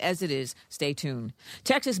Care Act as it is. Stay tuned.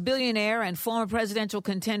 Texas billionaire and former presidential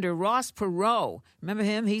contender Ross Perot. Remember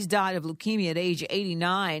him? He's died of leukemia at age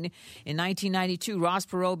 89. In 1992, Ross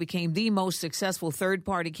Perot became the most successful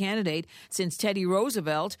third-party candidate since Teddy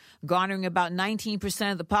Roosevelt, garnering about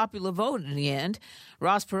 19% of the popular vote in the end.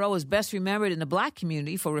 Ross Perot is best remembered in the black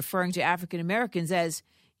community for referring to African Americans as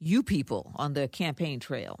 "you people" on the campaign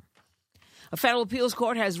trail. A federal appeals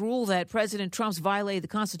court has ruled that President Trump's violated the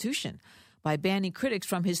Constitution by banning critics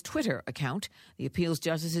from his Twitter account. The appeals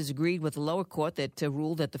justices agreed with the lower court that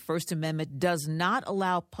ruled that the First Amendment does not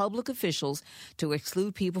allow public officials to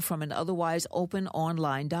exclude people from an otherwise open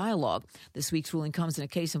online dialogue. This week's ruling comes in a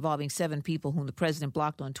case involving 7 people whom the president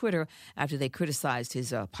blocked on Twitter after they criticized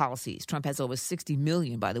his policies. Trump has over 60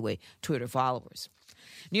 million, by the way, Twitter followers.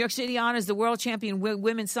 New York City honors the world champion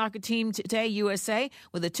women's soccer team today, USA,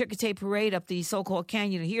 with a ticker tape parade up the so-called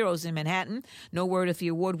Canyon of Heroes in Manhattan. No word if the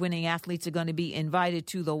award-winning athletes are going to be invited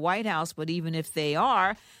to the White House, but even if they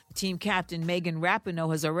are, team captain Megan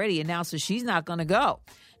Rapinoe has already announced that she's not going to go.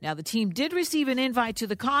 Now, the team did receive an invite to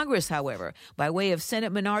the Congress, however, by way of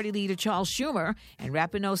Senate Minority Leader Charles Schumer, and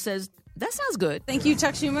Rapinoe says, that sounds good. Thank you,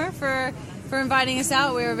 Chuck Schumer, for inviting us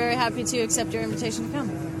out. We were very happy to accept your invitation to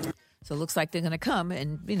come. So it looks like they're going to come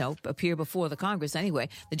and, appear before the Congress anyway.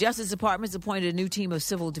 The Justice Department's appointed a new team of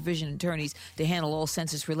civil division attorneys to handle all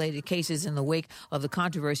census-related cases in the wake of the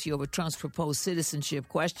controversy over Trump's proposed citizenship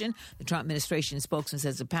question. The Trump administration spokesman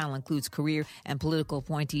says the panel includes career and political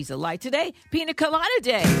appointees alike. Today, Pina Colada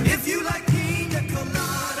Day. If you like pina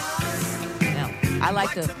coladas, I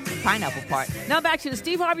like the pineapple part. Now back to the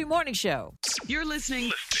Steve Harvey Morning Show. You're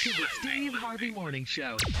listening to the Steve Harvey Morning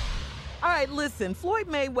Show. All right, listen, Floyd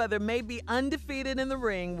Mayweather may be undefeated in the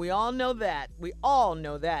ring. We all know that. But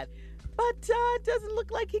it doesn't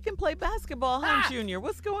look like he can play basketball, huh, Junior?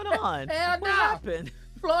 What's going on? Hell What no. happened?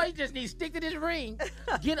 Floyd just needs to stick to this ring.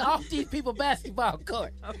 Get off these people basketball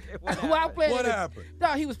court. Okay, What happened? No,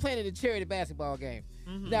 he was playing in a charity basketball game.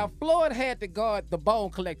 Now, Floyd had to guard the Bone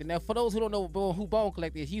Collector. Now, for those who don't know who Bone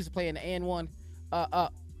Collector is, he used to play in the N1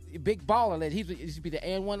 big baller league. He used to be the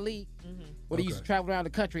N1 league where he used to travel around the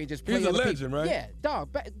country and just play. He's a other legend, people. right? Yeah,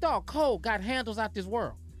 dog Cole got handles out this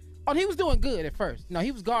world. Oh, he was doing good at first. No,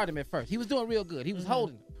 he was guarding him at first. He was doing real good. He was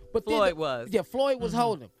holding him. But Floyd was. Yeah, Floyd was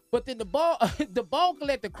holding him. But then the ball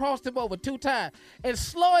collector crossed him over 2 times, and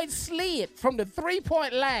Floyd slid from the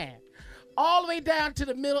 3-point line all the way down to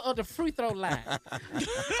the middle of the free throw line.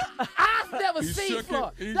 I've never seen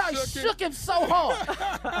Floyd. He shook him so hard.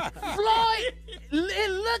 Floyd,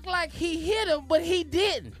 it looked like he hit him, but he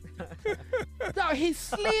didn't. No, he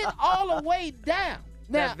slid all the way down.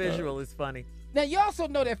 Now, That visual is funny. Now, you also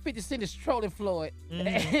know that 50 Cent is trolling Floyd and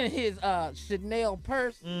his Chanel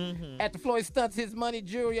purse after Floyd stunts his money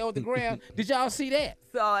jewelry on the ground. Did y'all see that?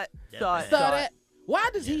 Saw it. Saw that? Why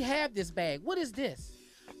does he have this bag? What is this?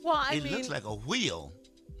 Well, I It mean, looks like a wheel.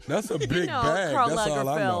 That's a big bag. Karl That's all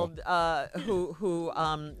I know. Lagerfeld,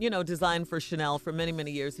 who designed for Chanel for many,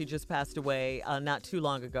 many years. He just passed away not too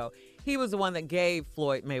long ago. He was the one that gave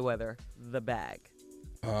Floyd Mayweather the bag.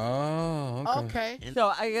 Oh, okay.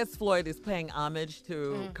 So I guess Floyd is paying homage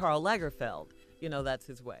to Karl Lagerfeld. You know, that's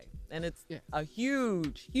his way. And it's a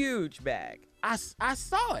huge, huge bag. I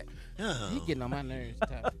saw it. Oh. He getting on my nerves.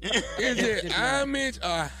 Is it homage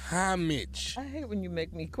or homage? I hate when you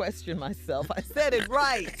make me question myself. I said it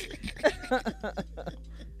right.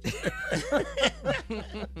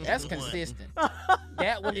 That's consistent.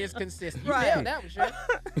 That one is consistent. Right. Yeah, that was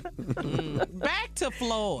sure. Back to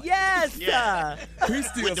Floyd. Yes. Yeah. He's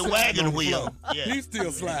still With the sliding wagon on the wheel. floor. Yeah. He's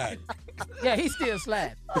still sliding. Yeah, he's still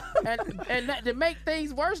sliding. And to make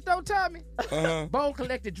things worse, though, Tommy, Bone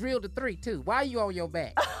Collector drilled a 3 too. Why you on your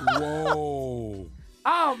back? Whoa.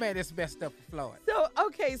 Oh man, it's messed up for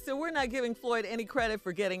Floyd. So we're not giving Floyd any credit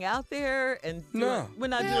for getting out there and No. we're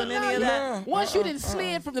not doing any of that. Once you didn't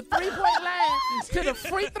slid from the 3-point line to the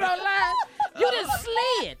free throw line, you didn't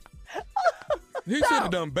slid. He should have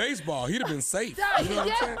done baseball. He'd have been safe. You know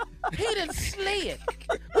what I'm saying? He didn't slid.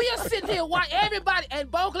 We are sitting here watch everybody and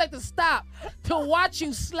Bone Collector stop to watch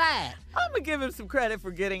you slide. I'm gonna give him some credit for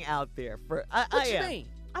getting out there. What you mean?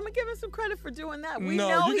 I'm gonna give him some credit for doing that. We No,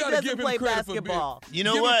 know you he gotta doesn't give him play credit for being- basketball. You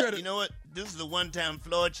know Give him what? credit. You know what? This is the one time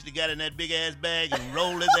Floyd should have got in that big ass bag and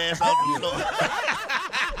rolled his ass off the floor.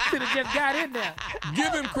 Should have just got in there.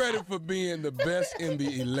 Give him credit for being the best in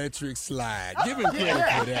the electric slide. Give him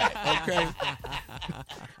credit for that, okay?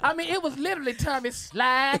 I mean, it was literally Tommy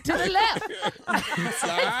slide to the left.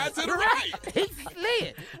 Slide to the right. He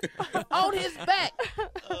slid on his back.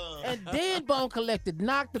 And then Bone Collector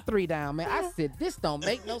knocked the 3 down, man. I said, this don't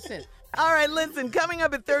make no sense. All right, listen, coming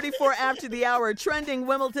up at 34 after the hour, trending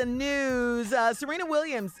Wimbledon news. Serena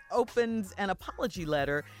Williams opens an apology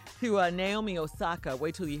letter to Naomi Osaka.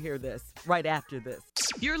 Wait till you hear this, right after this.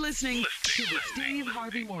 You're listening to the Steve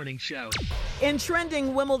Harvey Morning Show. In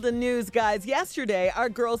trending Wimbledon news, guys, yesterday, our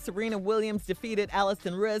girl Serena Williams defeated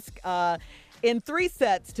Alison Risk in 3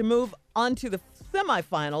 sets to move on to the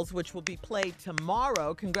semifinals, which will be played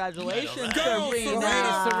tomorrow. Congratulations, Go,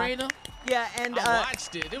 Serena. Yeah, and I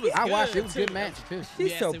watched it. It was I good. watched it. It was a good match, too. she's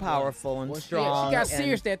Yes, so it was. powerful and Well, strong. she got and-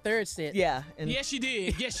 serious that 3rd set. Yeah. And Yes, she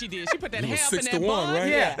did. Yes, she did. She put that It was half in 6 that to 1, bun. right?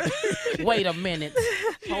 Yeah. Wait a minute.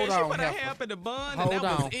 Hold She on, put a heifer. half in the bun. Hold and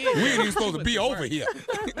that on. Was it. We ain't even supposed to be over here in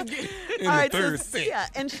All the right, 3rd so, set. yeah,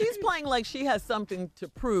 and she's playing like she has something to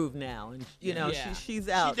prove now, and Yeah. she's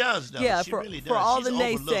out. She does, though. Yeah, She for really does. for all She's the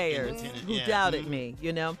overlooked in the naysayers tennis, who yeah. doubted me,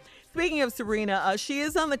 Speaking of Serena, she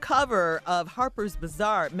is on the cover of Harper's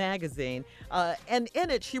Bazaar magazine, and in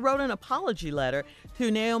it she wrote an apology letter to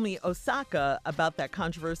Naomi Osaka about that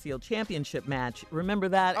controversial championship match. Remember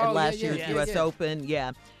that at last year's U.S. Open?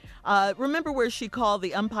 Yeah. Remember where she called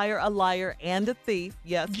the umpire a liar and a thief?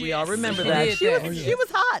 Yes, we all remember She that. did She that. was she was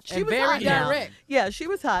hot. She And was very hot now. direct. Yeah, she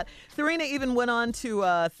was hot. Serena even went on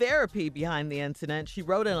to therapy behind the incident. She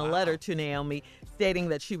wrote in a letter to Naomi stating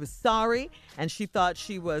that she was sorry and she thought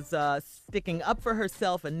she was sticking up for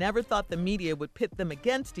herself and never thought the media would pit them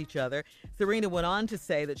against each other. Serena went on to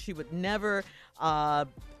say that she would never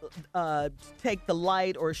take the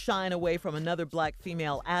light or shine away from another black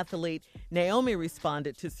female athlete. Naomi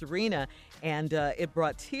responded to Serena, and it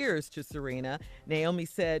brought tears to Serena. Naomi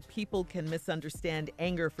said people can misunderstand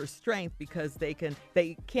anger for strength because they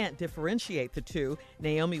can't differentiate the two.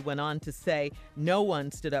 Naomi went on to say, no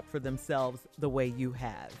one stood up for themselves the way you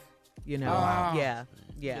have. You know, yeah.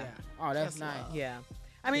 Oh, that's nice. Yeah.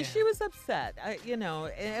 I mean, she was upset,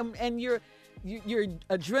 and your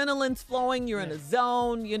adrenaline's flowing, you're in a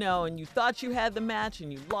zone, and you thought you had the match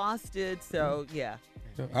and you lost it. So, yeah.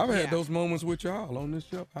 I've had those moments with y'all on this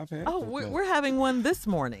show. I've had. Oh, we're having one this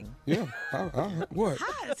morning. Yeah. What?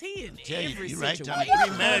 How is he in every you right, situation? Tommy.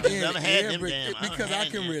 3 marriages, I've had them damn. Because I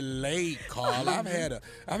can relate, Carl. I've had a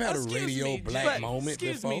radio black moment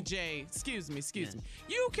before. Excuse me.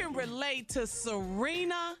 You can relate to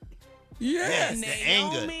Serena. Yes.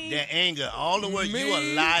 The anger. All the words, you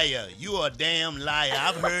a liar. You a damn liar.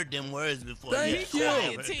 I've heard them words before. Thank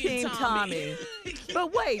you. King Tommy.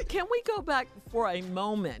 But wait, can we go back for a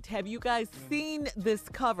moment? Have you guys seen this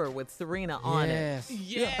cover with Serena on it?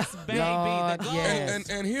 Yes, baby. Lord, the gold. yes.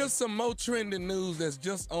 And here's some more trending news that's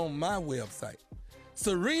just on my website.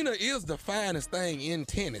 Serena is the finest thing in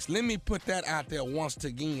tennis. Let me put that out there once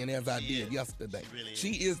again, as I did yesterday.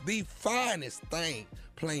 She is the finest thing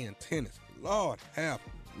playing tennis. Lord have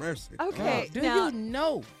mercy. Okay, Do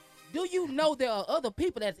you know there are other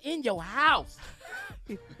people that's in your house?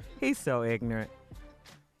 He's so ignorant.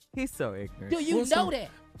 Do you know that?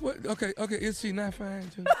 What? Okay. Is she not fine,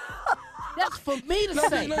 too? That's for me to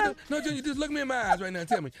say. No, Junior, just look me in my eyes right now and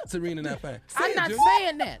tell me Serena not fine. I'm not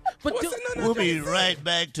saying that. But we'll be right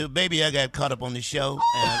back to Baby. I got caught up on the show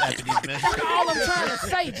after these messages. That's all I'm trying to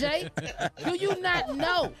say, Jay. Do you not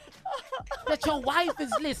know that your wife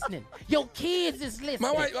is listening? Your kids is listening.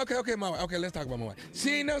 My wife, my wife. Okay, let's talk about my wife.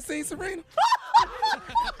 She ain't never seen Serena?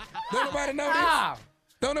 Don't nobody know this?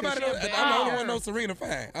 Don't nobody know. I'm the only one know Serena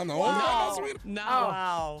fine. I'm the only one know Serena. No.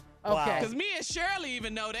 Wow. Okay. Because me and Shirley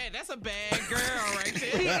even know that. That's a bad girl right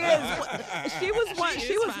there. She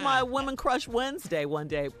was my Women Crush Wednesday one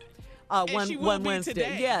day. One Wednesday.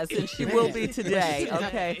 Today. Yes, and she will be today.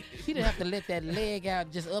 Okay. She didn't have to let that leg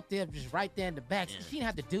out just up there, just right there in the back. She didn't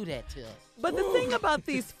have to do that to us. But the thing about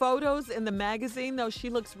these photos in the magazine, though, she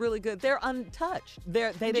looks really good. They're untouched.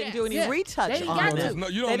 They didn't do any retouch on them. No,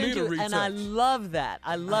 you don't need a retouch. And I love that.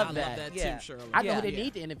 I love that too, Shirley. I know who they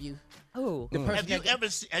need to interview. Oh. Have you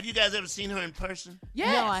guys ever seen her in person?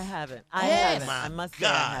 Yes. No, I haven't. I haven't. I must say I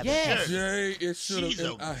haven't. Yes. Jay, it should have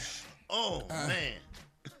been. Man.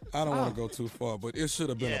 I don't want to go too far, but it should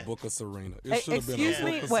have been a book of Serena. It should have been a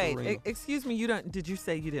book of Serena. Excuse me. Did you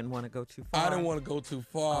say you didn't want to go too far? I didn't want to go too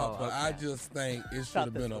far, but I just think it should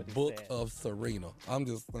have been a book of Serena. I'm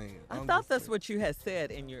just saying. I thought that's what you had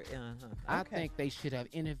said in your. I think they should have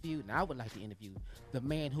interviewed, and I would like to interview the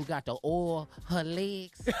man who got to oil her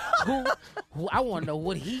legs. who I want to know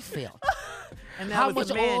what he felt. And how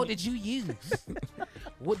much oil did you use?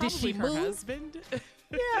 What did she move? Her husband?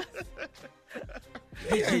 Yeah.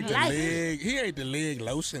 He ain't the leg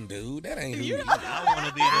lotion, dude. That ain't who he is. I want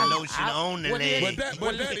to be the lotion on the leg.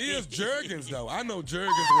 But that is Jergens, though. I know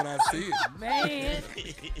Jergens when I see it. Man.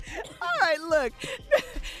 All right, look.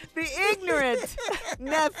 The ignorant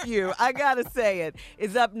nephew, I got to say it,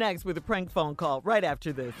 is up next with a prank phone call right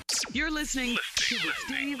after this. You're listening to the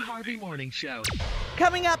Steve Harvey Morning Show.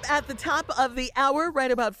 Coming up at the top of the hour,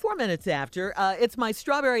 right about 4 minutes after, it's my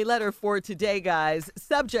strawberry letter for today, guys.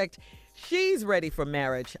 Subject, she's ready for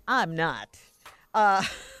marriage. I'm not.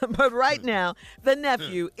 But right now, the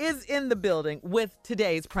nephew is in the building with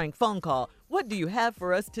today's prank phone call. What do you have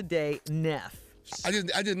for us today, Neff? I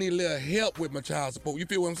just need a little help with my child support. You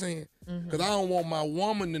feel what I'm saying? Because I don't want my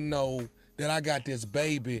woman to know that I got this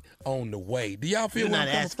baby on the way. Do y'all feel You're what not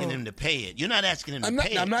I'm asking him to pay it. You're not asking him to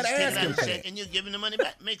pay it. I'm not asking for it. And you're giving the money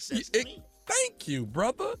back. Makes sense to me. Thank you,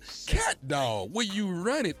 brother. Cat dog, will you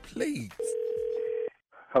run it, please?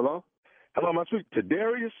 Hello? Hello, am I speaking to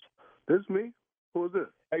Darius? This is me. Who is this?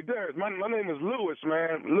 Hey, Darius, my name is Lewis,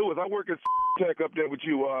 man. Lewis, I work at Tech up there with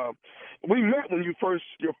you. We met when your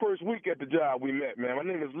first week at the job we met, man. My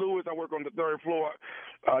name is Lewis. I work on the 3rd floor.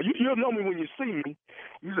 You'll know me when you see me.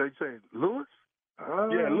 You say Lewis?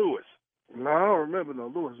 Yeah, Lewis. No, I don't remember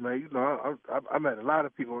no Lewis, man. You know, I met a lot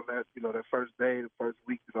of people on that, that first day, the first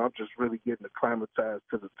week. I'm just really getting acclimatized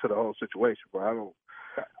to the whole situation, bro.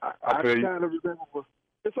 I kind of remember.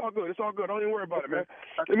 It's all good. It's all good. Don't even worry about it, man.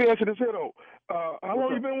 Let me ask you this here, though. How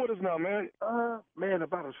long you been with us now, man? Man,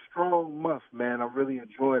 about a strong month, man. I'm really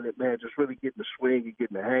enjoying it, man. Just really getting the swing and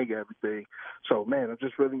getting the hang of everything. So, man, I'm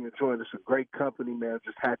just really enjoying it. It's a great company, man. I'm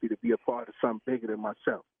just happy to be a part of something bigger than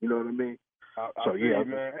myself. You know what I mean? So yeah,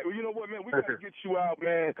 man. Hey, well, you know what, man? We gotta get you out,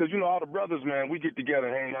 man, because you know all the brothers, man. We get together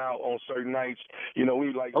and hang out on certain nights. You know,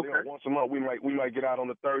 we like once a month. We might get out on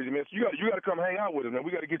the Thursday, man. So you gotta come hang out with us, man.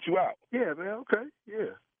 We gotta get you out. Yeah, man. Okay.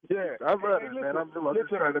 Yeah. Yeah, I love it, man. I'm just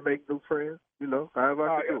trying to make new friends. You know, however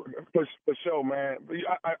I can do it. For sure, man.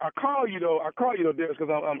 I call you though. Dennis,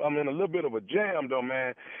 because I'm in a little bit of a jam though,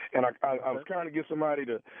 man. And I was trying to get somebody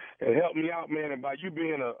to help me out, man. And by you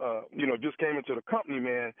being just came into the company,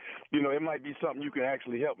 man, you know, it might be something you can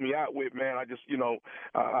actually help me out with, man. I just,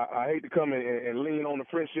 I hate to come in and lean on the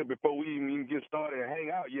friendship before we even get started and hang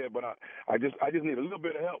out yet. But I just need a little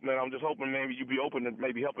bit of help, man. I'm just hoping maybe you'd be open to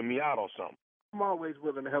maybe helping me out or something. I'm always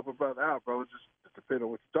willing to help a brother out, bro. It just depends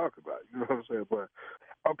on what you talk about. You know what I'm saying? But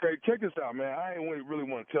okay, check this out, man. I ain't really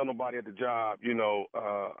want to tell nobody at the job. You know,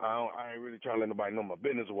 I ain't really trying to let nobody know my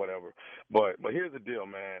business or whatever. But here's the deal,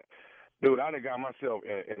 man. Dude, I done got myself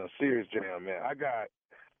in a serious jam, man. I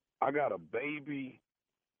got a baby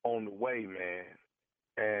on the way, man.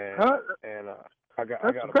 And I got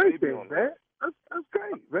a baby on the way. That's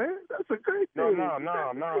great, man. That's a great thing. No,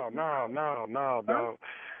 dog.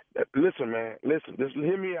 Listen, man. Listen. Just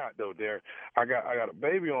hear me out, though. There, I got a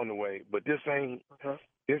baby on the way, but this ain't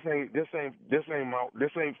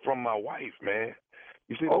from my wife, man.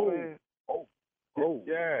 You see what I'm saying?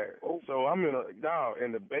 Yeah. So I'm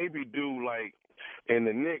and the baby due like in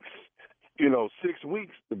the next, 6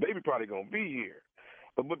 weeks. The baby probably gonna be here.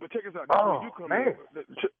 But check us out. You come in.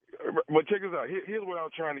 But check us out. Here's what I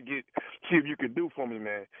was trying to see if you could do for me,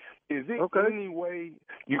 man. Is it any way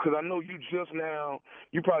because I know you just now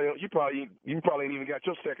you probably ain't even got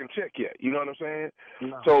your second check yet. You know what I'm saying?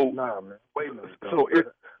 Nah, man. Wait a minute.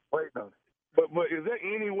 Wait a minute. But is there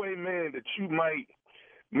any way, man, that you might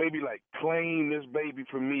maybe like claim this baby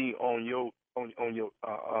for me on your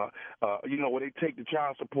where they take the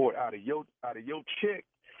child support out of your check?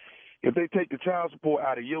 If they take the child support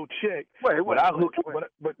out of your check, but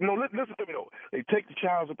no, listen to me though. They take the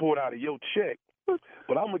child support out of your check,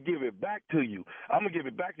 but I'm gonna give it back to you. I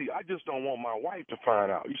just don't want my wife to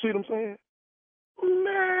find out. You see what I'm saying?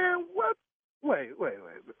 Man, what? Wait.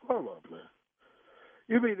 Hold on, man.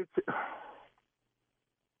 You mean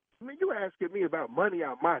you asking me about money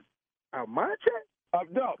out my check?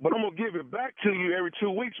 No, but I'm gonna give it back to you every 2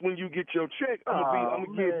 weeks when you get your check. I'm gonna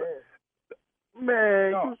give it back.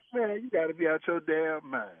 Man, you gotta be out your damn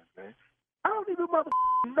mind, man. I don't even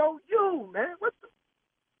know you, man. What the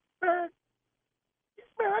man?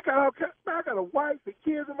 Man, I got a wife and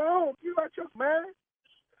kids of my own. You out your man?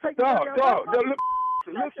 Dog,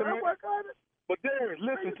 listen, man. But Darren,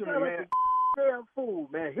 listen to me, man. Damn fool,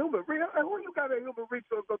 man. Who you got a human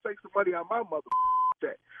resource gonna take some money out my mother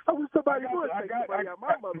check? I wish somebody would take some money out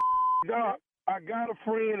my mother. Dog, I got a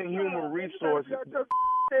friend in human resources.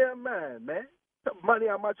 Damn man. Money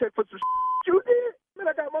out my check for some you did? Man,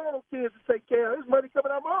 I got my own kids to take care of. There's money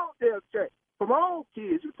coming out my own damn check for my own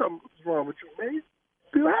kids. You tell me what's wrong with you, man?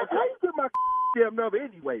 How you get my damn number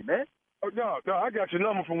anyway, man? Oh, no, I got your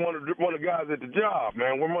number from one of the guys at the job,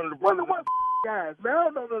 man. We're one of the guys, man. I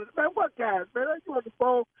don't know, man. What guys, man? You on the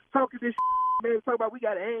phone talking this man, talking about we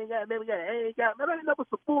got to hang out, man. We got to hang out, man. I ain't never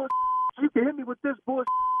some bullshit. You can hit me with this bullshit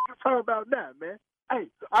you talking about now, man. Hey,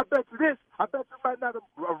 I bet you might not a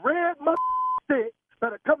red stick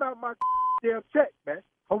better come out my damn check, man.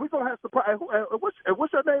 Or we gonna have surprise.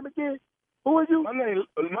 What's your name again? Who are you? My name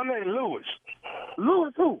Lewis.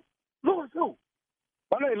 Lewis who? My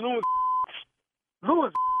name Lewis.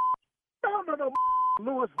 Lewis. No,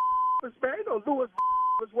 Lewis. Man, ain't no Lewis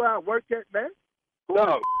is where I work at, man.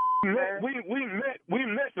 No, man. We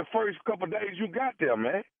met the first couple of days you got there,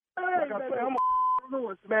 man. Hey, like man, I'm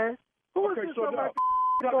Lewis, man. Who is this somebody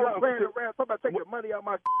ran around talking about taking money out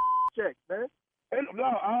my check, man? And no,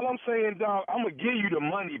 all I'm saying, dog, I'm gonna give you the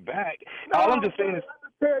money back. All I'm saying is,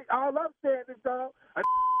 dog, I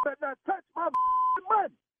better not touch my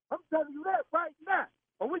money. I'm telling you that right now.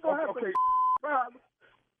 Or we gonna have a problem.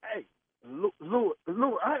 Hey, Lewis,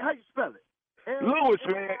 how you spell it? Lewis,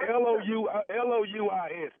 man,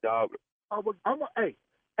 Louis, dog. Hey,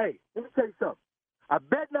 let me tell you something. I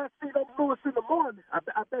bet not see no Lewis in the morning. I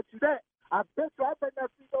bet you that. I bet not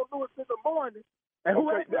see no Lewis in the morning. And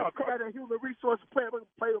who ain't got a human resource play with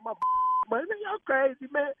my money? Y'all crazy,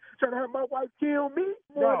 man. Trying to have my wife kill me?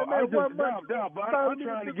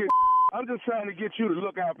 I'm just trying to get you to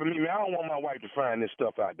look out for me, man. I don't want my wife to find this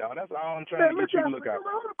stuff out, dog. That's all I'm trying to get you to look out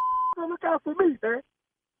for. Who's gonna look out for me, man?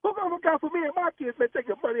 Who's gonna look out for me and my kids, man?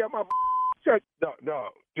 Taking money out my check.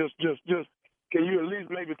 Dog. Just. Can you at least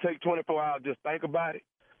maybe take 24 hours just think about it?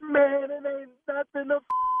 Man, it ain't nothing to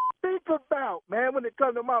think about, man. When it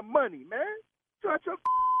comes to my money, man. Shut your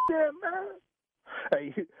damn man.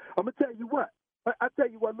 Hey, I'm gonna tell you what. I tell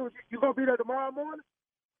you what, Louis, you gonna be there tomorrow morning?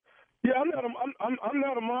 Yeah, I'm not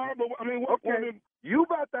tomorrow, but I mean, what? Okay. You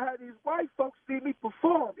about to have these white folks see me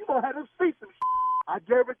perform. You gonna have them see some shit. I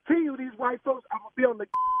guarantee you, these white folks, I'm gonna be on the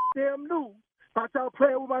damn news about y'all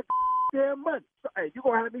playing with my damn money. So, hey, you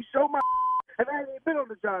gonna have me show my and I ain't been on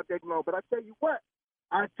the job that long. But I tell you what,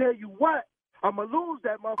 I'm gonna lose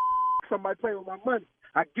that motherfucker. Somebody playing with my money.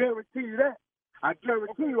 I guarantee you that. I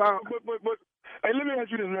guarantee you. But hey, let me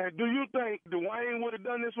ask you this, man. Do you think Dwayne would have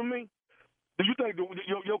done this for me? Do you think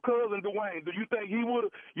your cousin Dwayne? Do you think he would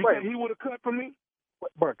have? Think he would have cut for me?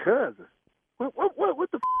 My cousin? What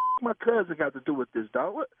the my cousin got to do with this,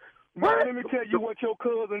 dog? What? Let me tell you what your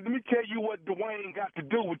cousin. Let me tell you what Dwayne got to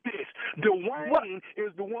do with this. Dwayne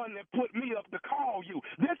is the one that put me up to call you.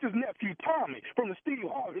 This is nephew Tommy from the Steve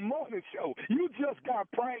Harvey Morning Show. You just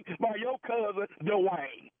got pranked by your cousin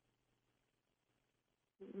Dwayne.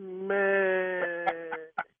 Man.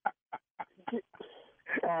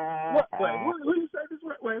 Who you say this?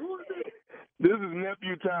 Wait, who is it? This is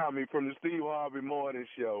nephew Tommy from the Steve Harvey Morning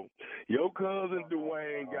Show. Your cousin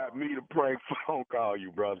Dwayne got me to prank phone call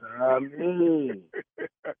you, brother. Tommy,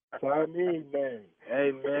 man.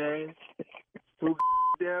 Hey, man. Too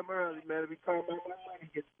damn early, man. To be talking about my money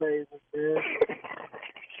gets paid, man.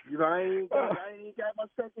 You know, I ain't got my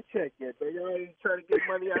second check yet, man. Y'all ain't trying to get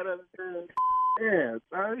money out of the yeah,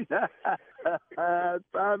 Tommy.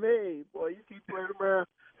 Tommy, boy, you keep playing around.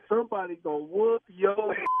 Somebody gonna whoop your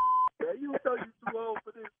man. You know you too old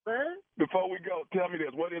for this, man. Before we go, tell me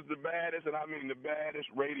this. What is the baddest, and I mean the baddest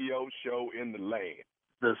radio show in the land?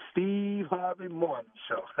 The Steve Harvey Morning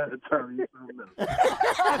Show. I had to tell you something else.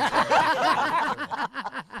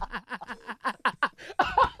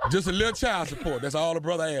 Just a little child support. That's all the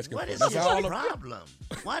brother asking for. What is his problem?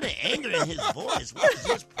 Why the anger in his voice? What is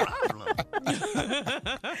his problem?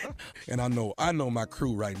 And I know my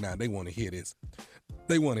crew right now, they want to hear this.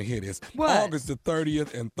 They want to hear this. What? August the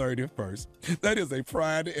 30th and 31st. That is a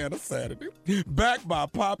Friday and a Saturday. Backed by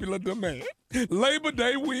popular demand. Labor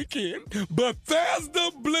Day weekend.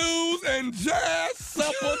 Bethesda Blues and Jazz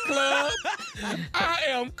Supper Club. I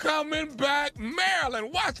am coming back.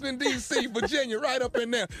 Maryland, Washington, D.C., Virginia, right up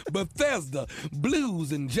in there. Bethesda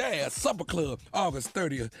Blues and Jazz Supper Club. August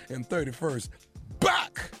 30th and 31st.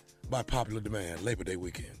 Back by popular demand. Labor Day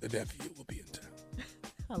weekend. The nephew will be in town.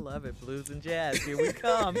 I love it. Blues and jazz. Here we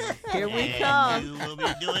come. Here we come. You will be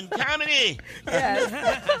doing comedy. Yes.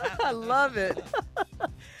 I love it.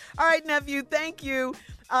 All right, nephew. Thank you.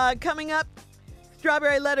 Coming up,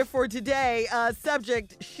 strawberry letter for today.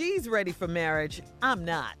 Subject, she's ready for marriage. I'm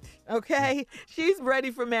not. Okay? She's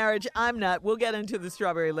ready for marriage. I'm not. We'll get into the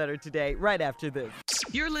strawberry letter today right after this.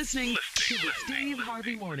 You're listening to the Steve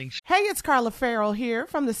Harvey Morning Show. Hey, it's Carla Farrell here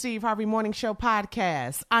from the Steve Harvey Morning Show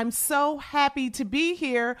podcast. I'm so happy to be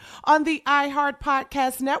here on the iHeart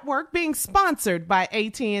Podcast Network, being sponsored by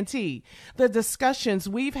AT&T. The discussions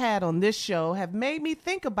we've had on this show have made me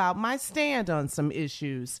think about my stand on some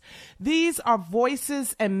issues. These are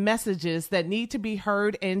voices and messages that need to be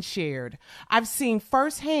heard and shared. I've seen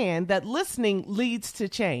firsthand that listening leads to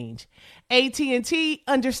change. AT&T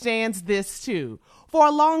understands this too. For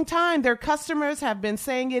a long time, their customers have been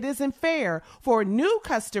saying it isn't fair for new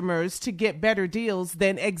customers to get better deals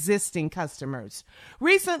than existing customers.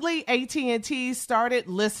 Recently, AT&T started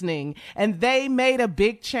listening, and they made a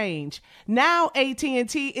big change. Now,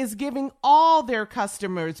 AT&T is giving all their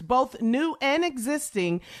customers, both new and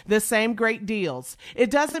existing, the same great deals. It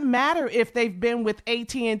doesn't matter if they've been with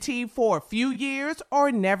AT&T for a few years or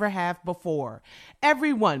never have before.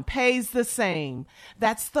 Everyone pays the same.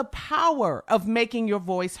 That's the power of making your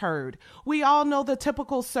voice heard. We all know the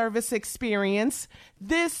typical service experience.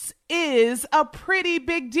 This is a pretty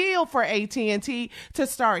big deal for AT&T to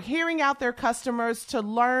start hearing out their customers to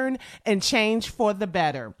learn and change for the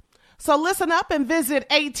better. So listen up and visit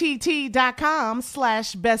att.com/best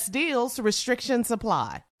deals. Restrictions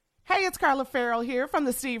apply. Hey, it's Carla Farrell here from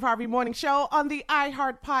the Steve Harvey Morning Show on the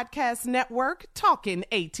iHeart Podcast Network, talking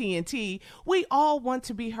AT&T. We all want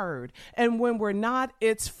to be heard, and when we're not,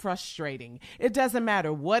 it's frustrating. It doesn't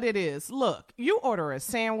matter what it is. Look, you order a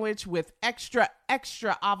sandwich with extra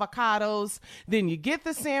avocados, then you get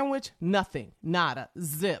the sandwich, nothing, nada,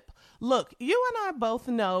 zip. Look, you and I both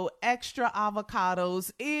know extra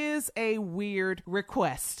avocados is a weird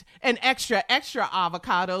request. And extra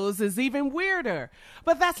avocados is even weirder.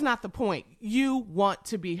 But that's not the point. You want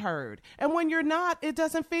to be heard. And when you're not, it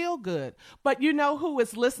doesn't feel good. But you know who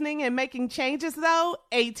is listening and making changes, though?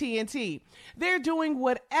 AT&T. They're doing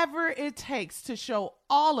whatever it takes to show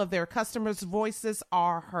all of their customers' voices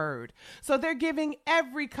are heard. So they're giving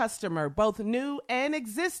every customer, both new and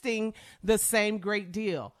existing, the same great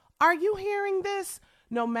deal. Are you hearing this?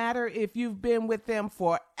 No matter if you've been with them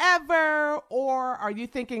forever or are you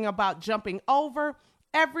thinking about jumping over,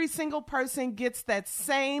 every single person gets that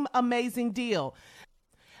same amazing deal.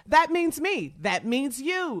 That means me. That means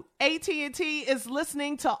you. AT&T is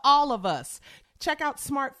listening to all of us. Check out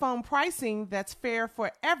smartphone pricing that's fair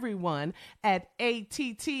for everyone at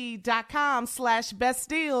att.com/best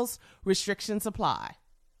deals. Restrictions apply.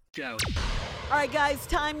 Go. All right, guys,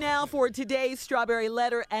 time now for today's Strawberry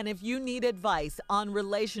Letter. And if you need advice on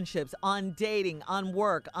relationships, on dating, on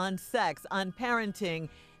work, on sex, on parenting,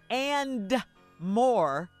 and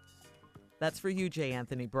more, that's for you, J.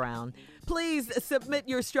 Anthony Brown. Please submit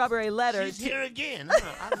your Strawberry Letter. She's here again.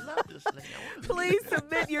 I love this lady. Please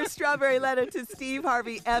submit your Strawberry Letter to Steve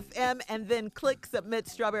Harvey FM and then click Submit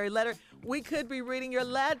Strawberry Letter. We could be reading your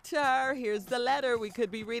letter. Here's the letter. We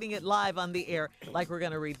could be reading it live on the air, like we're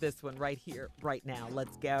going to read this one right here, right now.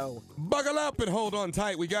 Let's go. Buckle up and hold on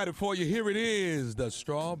tight. We got it for you. Here it is, the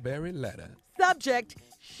Strawberry Letter. Subject,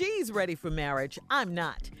 she's ready for marriage. I'm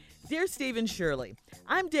not. Dear Steve and Shirley,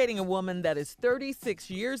 I'm dating a woman that is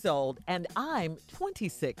 36 years old and I'm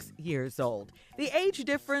 26 years old. The age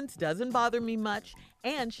difference doesn't bother me much,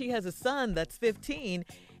 and she has a son that's 15,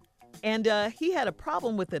 and he had a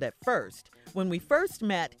problem with it at first. When we first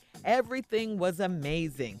met, everything was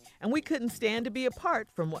amazing, and we couldn't stand to be apart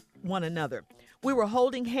from one another. We were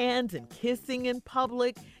holding hands and kissing in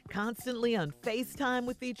public, constantly on FaceTime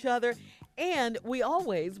with each other, and we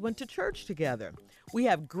always went to church together. We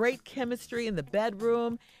have great chemistry in the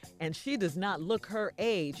bedroom, and she does not look her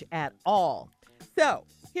age at all. So,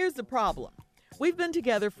 here's the problem. We've been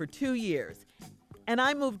together for 2 years, and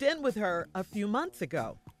I moved in with her a few months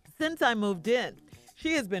ago. Since I moved in,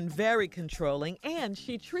 she has been very controlling, and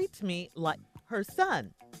she treats me like her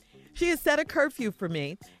son. She has set a curfew for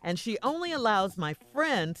me, and she only allows my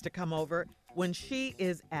friends to come over when she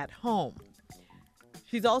is at home.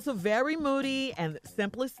 She's also very moody, and the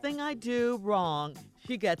simplest thing I do wrong,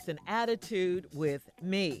 she gets an attitude with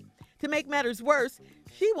me. To make matters worse,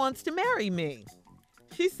 she wants to marry me.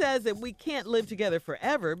 She says that we can't live together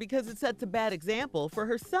forever because it sets a bad example for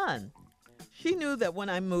her son. She knew that when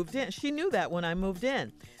I moved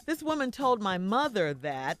in. This woman told my mother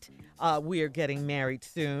that we are getting married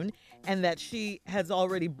soon and that she has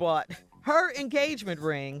already bought her engagement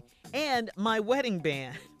ring and my wedding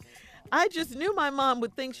band. I just knew my mom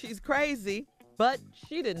would think she's crazy, but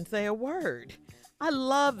she didn't say a word. I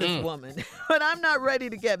love this woman, but I'm not ready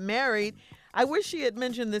to get married. I wish she had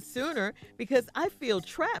mentioned this sooner because I feel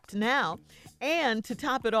trapped now. And to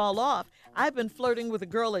top it all off, I've been flirting with a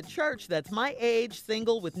girl at church that's my age,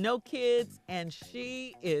 single with no kids, and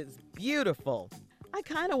she is beautiful. I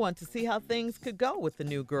kind of want to see how things could go with the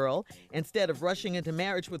new girl instead of rushing into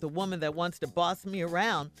marriage with a woman that wants to boss me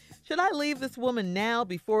around. Should I leave this woman now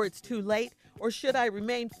before it's too late, or should I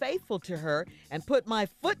remain faithful to her and put my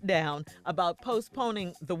foot down about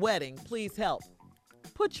postponing the wedding? Please help.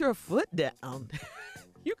 Put your foot down.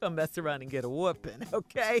 You gonna mess around and get a whooping,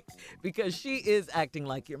 okay? Because she is acting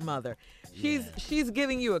like your mother. She's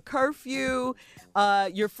giving you a curfew.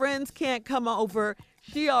 Your friends can't come over.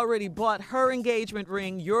 She already bought her engagement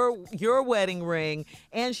ring, your wedding ring,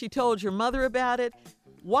 and she told your mother about it.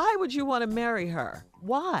 Why would you want to marry her?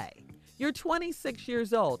 Why? You're 26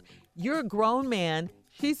 years old. You're a grown man.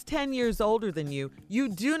 She's 10 years older than you. You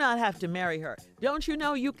do not have to marry her. Don't you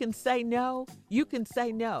know you can say no? You can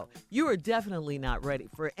say no. You are definitely not ready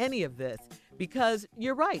for any of this because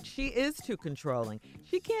you're right. She is too controlling.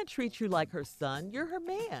 She can't treat you like her son. You're her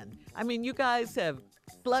man. I mean, you guys have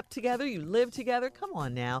slept together. You live together. Come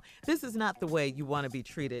on now. This is not the way you want to be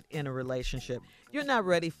treated in a relationship. You're not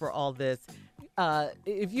ready for all this.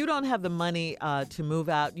 If you don't have the money to move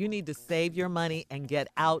out, you need to save your money and get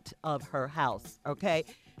out of her house, okay?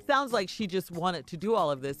 Sounds like she just wanted to do all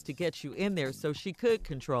of this to get you in there so she could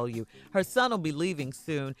control you. Her son will be leaving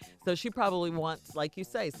soon, so she probably wants, like you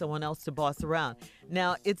say, someone else to boss around.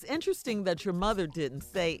 Now, it's interesting that your mother didn't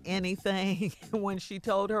say anything when she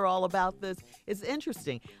told her all about this. It's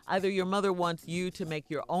interesting. Either your mother wants you to make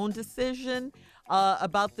your own decision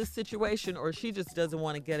about this situation, or she just doesn't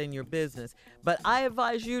want to get in your business. But I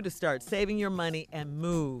advise you to start saving your money and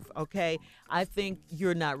move, okay? I think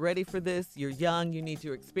you're not ready for this. You're young. You need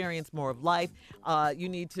to experience more of life. You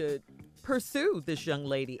need to pursue this young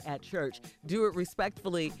lady at church. Do it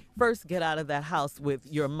respectfully. First, get out of that house with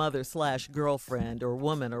your mother/girlfriend or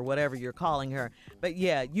woman or whatever you're calling her. But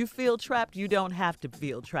yeah, you feel trapped. You don't have to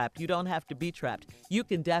feel trapped. You don't have to be trapped. You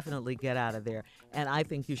can definitely get out of there. And I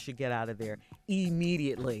think you should get out of there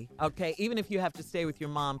immediately, okay? Even if you have to stay with your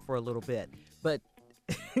mom for a little bit. But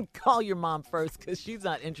call your mom first, because she's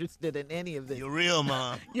not interested in any of this. Your real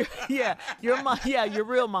mom. Your mom. Yeah, your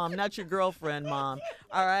real mom, not your girlfriend mom.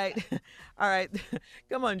 All right? All right.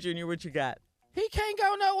 Come on, Junior, what you got? He can't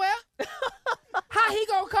go nowhere. How he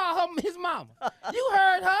gonna call her his mama? You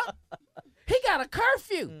heard her. He got a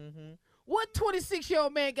curfew. Mm-hmm. What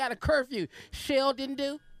 26-year-old man got a curfew? Sheldon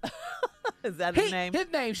do? Is that his name? His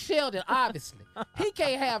name's Sheldon, obviously. He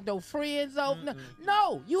can't have no friends over.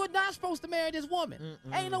 No, you are not supposed to marry this woman.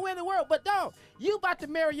 Ain't nowhere in the world. But, dog, you about to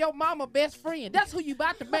marry your mama best friend. That's who you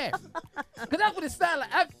about to marry. Because that's what it sounds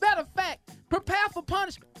like. As a matter of fact, prepare for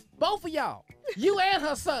punishment. Both of y'all. You and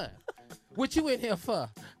her son. What you in here for?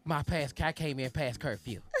 I came in past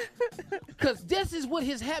curfew. Because this is what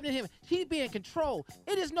is happening to him. She be in control.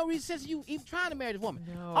 It is no reason since you even trying to marry this woman.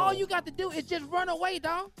 No. All you got to do is just run away,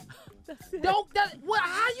 dog.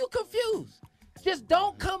 How you confused? Just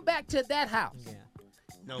don't come back to that house. Yeah.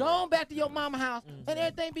 No. Go on back to your mama house and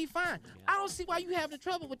everything be fine. Yeah. I don't see why you having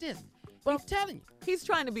trouble with this. But I'm telling you. He's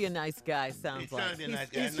trying to be a nice guy, sounds like.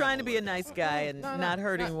 He's trying to be a nice guy and not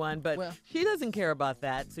hurt anyone, but she doesn't care about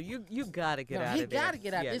that, so you got to get out of there. He got to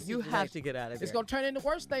get out of this. You have to get out of there. It's going to turn into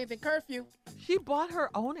worse things than curfew. She bought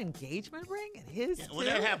her own engagement ring and his too? Well,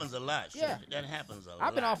 that happens a lot. Yeah. That happens a lot.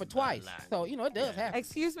 I've been offered twice, so, it does happen.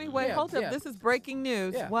 Excuse me, wait, hold up. This is breaking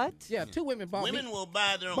news. Yeah. What? Yeah, 2 women bought me. Women will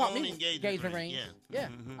buy their own engagement ring. Yeah.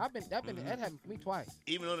 That happened to me twice.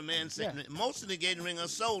 Even though the man said most of the engagement rings are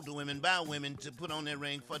sold to women by women to put on their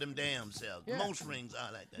ring for them damn selves. Yeah. Most rings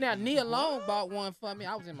are like that. Now, Nia Long bought one for me.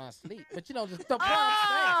 I was in my sleep. But, just the point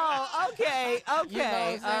I'm saying. Okay. All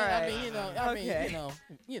right.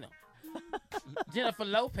 Jennifer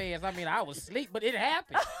Lopez, I was asleep, but it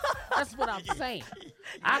happened. That's what I'm saying.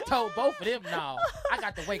 I told both of them, no, I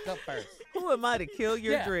got to wake up first. Who am I to kill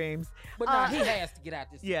your dreams? But no, he has to get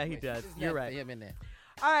out this situation. Yeah, he does. You're right. Him in there.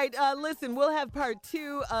 All right, listen, we'll have part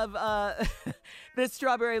 2 of this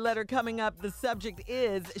Strawberry Letter coming up. The subject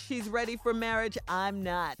is, she's ready for marriage, I'm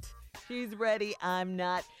not. She's ready, I'm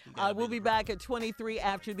not. We'll be back at 23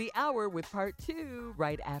 after the hour with part 2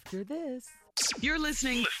 right after this. You're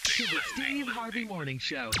listening to the Steve Harvey Morning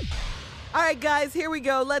Show. All right, guys, here we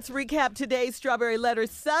go. Let's recap today's Strawberry Letter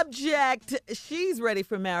subject. She's ready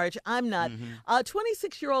for marriage. I'm not. A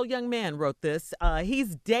 26-year-old young man wrote this.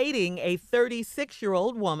 He's dating a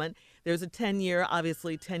 36-year-old woman. There's a 10-year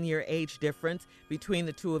age difference between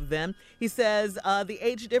the two of them. He says the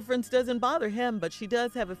age difference doesn't bother him, but she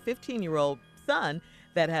does have a 15-year-old son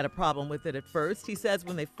that had a problem with it at first. He says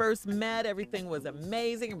when they first met, everything was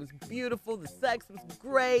amazing. It was beautiful. The sex was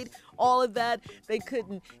great. All of that. They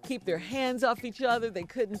couldn't keep their hands off each other. They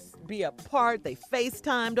couldn't be apart. They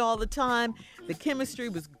FaceTimed all the time. The chemistry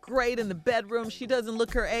was great in the bedroom. She doesn't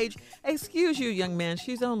look her age. Excuse you, young man.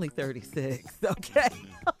 She's only 36, okay?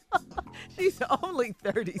 She's only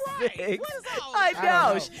 36. Right. I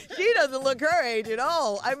know. She doesn't look her age at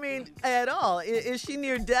all. I mean, at all. Is she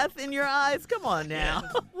near death in your eyes? Come on now.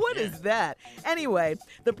 What is that? Anyway,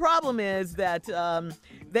 the problem is that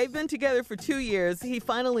they've been together for 2 years. He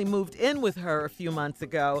finally moved in with her a few months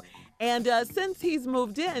ago. And since he's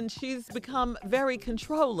moved in, she's become very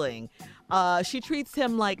controlling. She treats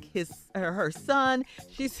him like her son.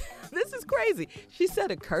 This is crazy. She set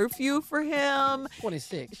a curfew for him.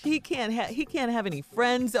 26. He can't have any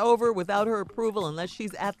friends over without her approval unless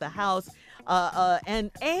she's at the house.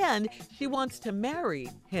 And she wants to marry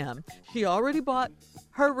him. She already bought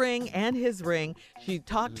her ring and his ring. She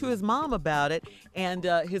talked to his mom about it, and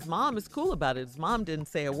his mom is cool about it. His mom didn't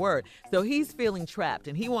say a word. So he's feeling trapped,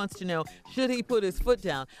 and he wants to know, should he put his foot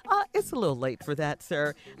down? It's a little late for that,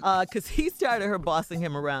 sir, because he started her bossing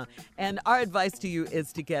him around. And our advice to you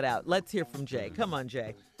is to get out. Let's hear from Jay. Come on,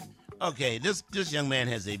 Jay. Okay, this young man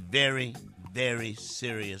has a very, very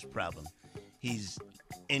serious problem. He's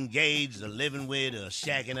engaged or living with or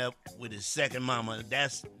shacking up with his second mama.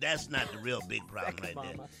 That's not the real big problem right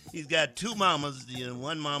there. He's got 2 mamas.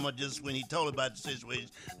 One mama, just when he told her about the situation,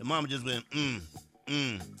 the mama just went,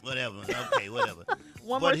 whatever. Okay, whatever.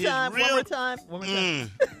 One more time.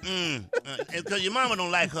 Because your mama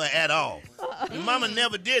don't like her at all. Your mama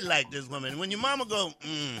never did like this woman. When your mama go,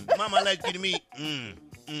 mama I like you to meet,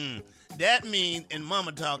 that means, in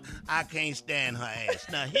mama talk, I can't stand her ass.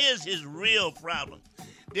 Now, here's his real problem.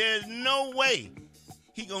 There's no way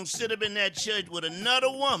he gonna sit up in that church with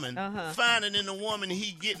another woman, finding in the woman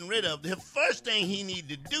he getting rid of. The first thing he need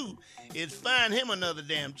to do is find him another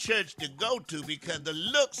damn church to go to, because the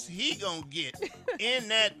looks he gonna get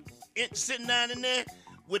sitting down in there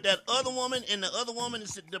with that other woman, and the other woman,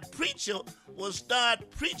 the preacher will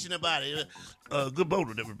start preaching about it. Good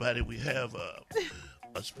morning, everybody. We have a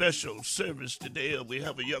special service today. We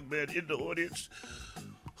have a young man in the audience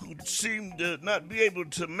who seemed to not be able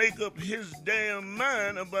to make up his damn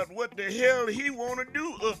mind about what the hell he want to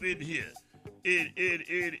do up in here.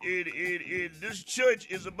 This church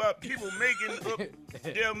is about people making up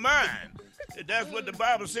their mind. That's what the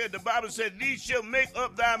Bible said. The Bible said, these shall make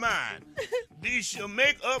up thy mind. These shall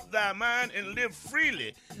make up thy mind and live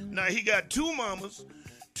freely. Now, he got two mamas,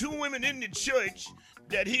 two women in the church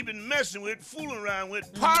that he been messing with, fooling around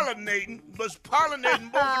with, pollinating both of these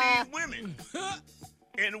women.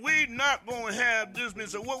 And we're not going to have this.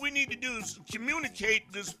 So what we need to do is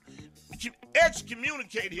communicate this,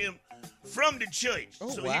 excommunicate him from the church,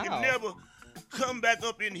 he can never come back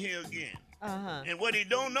up in here again. And what he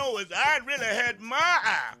don't know is I really had my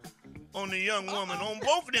eye on the young woman, on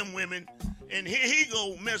both of them women, and here he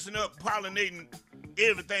go messing up, pollinating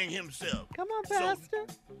everything himself. Come on, Pastor. So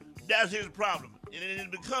that's his problem, and it has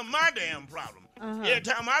become my damn problem. Every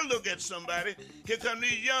time I look at somebody, here come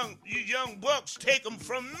these young bucks, take them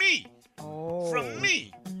from me. From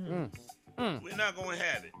me. We're not going to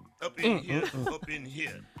have it up in here, up in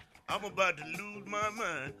here. I'm about to lose my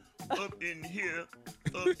mind up in here,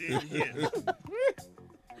 up in here.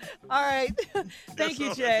 All right. Thank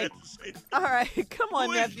you, Jay. All right. Come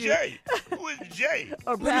on, nephew. Who is Jay?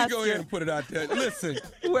 Or Let me go ahead and put it out there. Listen,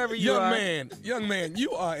 whoever you are. Young man,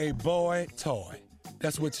 you are a boy toy.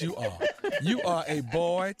 That's what you are. You are a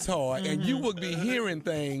boy toy, and you will be hearing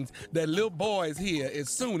things that little boys hear as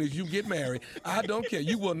soon as you get married. I don't care.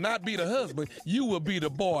 You will not be the husband. You will be the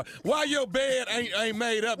boy. Why your bed ain't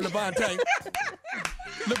made up, Levante?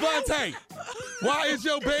 Levante, why is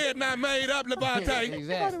your bed not made up, Levante?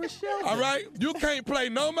 Exactly. All right? You can't play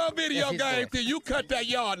no more video games till you cut that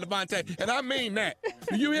yard, Levante. And I mean that.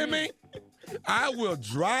 Do you hear me? I will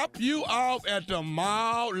drop you off at the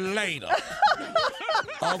mall later.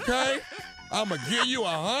 Okay? I'm going to give you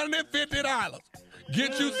 $150.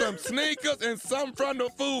 Get you some sneakers and some from the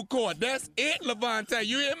food court. That's it, Levante.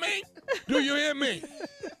 You hear me? Do you hear me?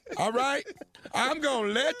 All right? I'm going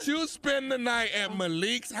to let you spend the night at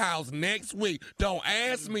Malik's house next week. Don't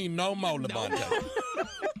ask me no more, Levante.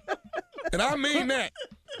 And I mean that.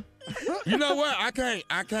 You know what? I can't.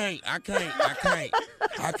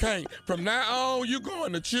 From now on, you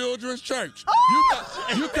going to children's church.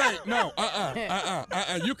 You can't. No.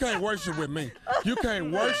 You can't worship with me. You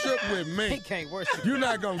can't worship with me. He can't worship. You're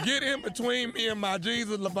not gonna get in between me and my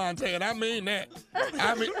Jesus, Levante, and I mean that.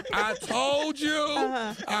 I told you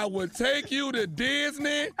I would take you to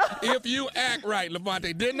Disney if you act right,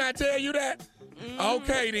 Levante. Didn't I tell you that?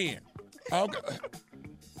 Okay then. Okay.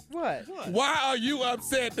 What? Why are you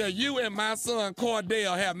upset that you and my son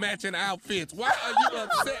Cordell have matching outfits? Why are you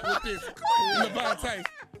upset with this, Levante?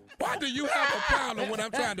 Why do you have a problem when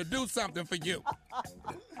I'm trying to do something for you?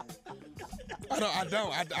 I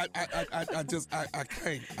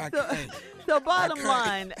can't. So bottom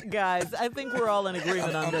line, guys, I think we're all in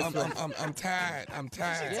agreement on this one. I'm tired.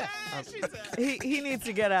 Yeah. He needs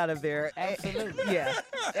to get out of there. Absolutely. Yeah,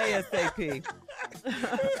 ASAP.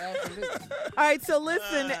 All right, so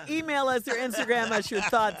listen, email us or Instagram us your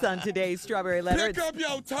thoughts on today's Strawberry Letter. Pick up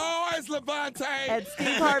your toys, Levante. At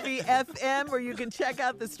Steve Harvey FM, where you can check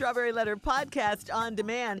out the Strawberry Letter podcast on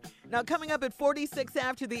demand. Now, coming up at 46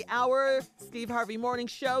 after the hour, Steve Harvey Morning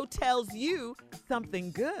Show tells you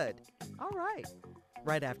something good. All right,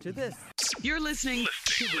 right after this. You're listening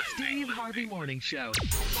to the Steve Harvey Morning Show.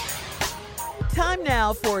 Time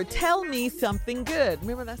now for Tell Me Something Good.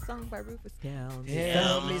 Remember that song by Rufus?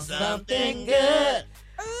 Tell me something good.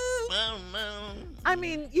 I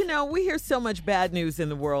mean, you know, we hear so much bad news in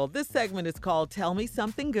the world. This segment is called Tell Me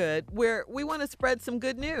Something Good, where we want to spread some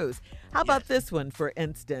good news. How about this one, for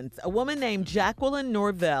instance? A woman named Jacqueline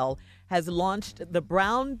Norvell has launched the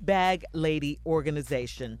Brown Bag Lady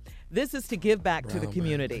organization. This is to give back to the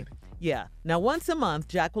community. Yeah. Now, once a month,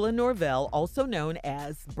 Jacqueline Norvell, also known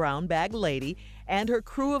as Brown Bag Lady, and her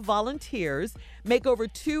crew of volunteers make over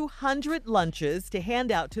 200 lunches to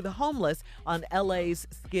hand out to the homeless on LA's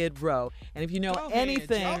Skid Row. And if you know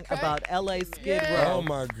anything about LA's Skid Row, oh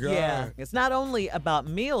my God. Yeah, it's not only about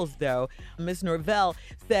meals though. Miss Norvell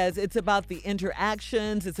says it's about the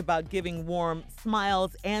interactions, it's about giving warm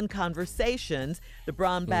smiles and conversations. The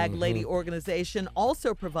Brown Bag Lady organization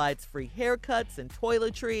also provides free haircuts and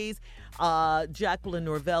toiletries. Jacqueline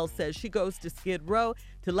Norvell says she goes to Skid Row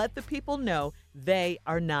to let the people know they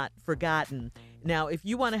are not forgotten. Now, if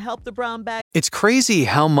you want to help the Brown Bag... It's crazy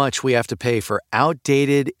how much we have to pay for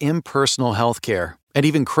outdated, impersonal healthcare, and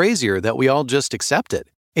even crazier that we all just accept it.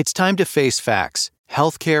 It's time to face facts.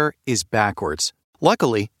 Healthcare is backwards.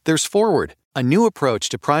 Luckily, there's Forward, a new approach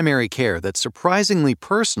to primary care that's surprisingly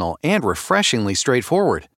personal and refreshingly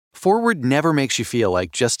straightforward. Forward never makes you feel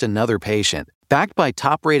like just another patient. Backed by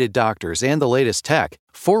top-rated doctors and the latest tech,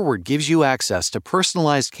 Forward gives you access to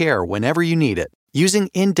personalized care whenever you need it. Using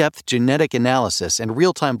in-depth genetic analysis and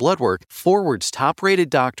real-time blood work, Forward's top-rated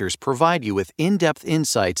doctors provide you with in-depth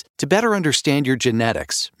insights to better understand your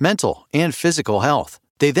genetics, mental, and physical health.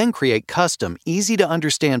 They then create custom,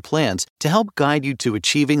 easy-to-understand plans to help guide you to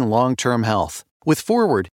achieving long-term health. With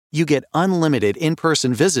Forward, you get unlimited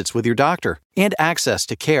in-person visits with your doctor and access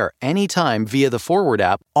to care anytime via the Forward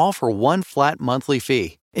app, all for one flat monthly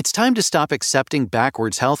fee. It's time to stop accepting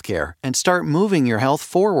backwards healthcare and start moving your health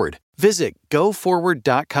forward. Visit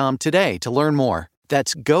GoForward.com today to learn more.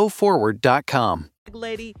 That's GoForward.com.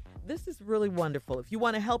 Lady, this is really wonderful. If you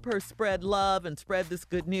want to help her spread love and spread this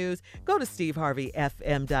good news, go to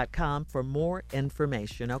SteveHarveyFM.com for more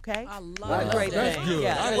information, okay? I love What a great That's thing. good.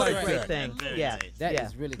 Yeah, I what like a great that. thing. Yeah, That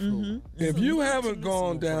is really cool. If you haven't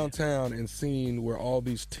gone downtown and seen where all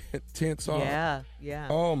these tents are, yeah.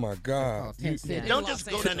 oh my God. Don't just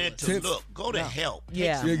go down there to look. Go to help.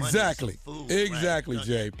 Yeah. Exactly. Food, exactly, right?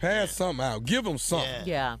 Jay. Pass something out. Give them something.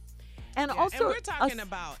 Yeah. And Yeah, also, and we're talking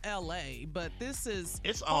about L.A., but this is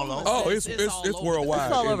it's all over. Oh, it's worldwide.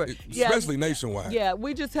 It's all over. Especially nationwide. Yeah,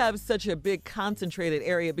 we just have such a big concentrated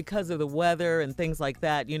area because of the weather and things like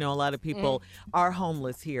that. You know, a lot of people are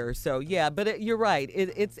homeless here. So, yeah, but you're right.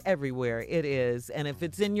 It's everywhere. It is. And if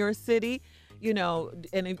it's in your city, you know,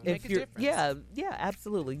 and if you're, yeah,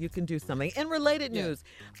 absolutely, you can do something. In related news,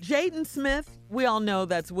 Jaden Smith, we all know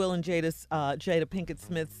that's Will and Jada Pinkett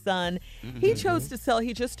Smith's son. He chose to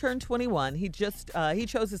he just turned 21. He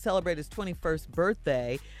chose to celebrate his 21st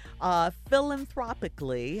birthday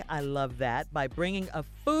philanthropically. I love that, by bringing a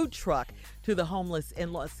food truck to the homeless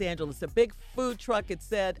in Los Angeles. A big food truck. It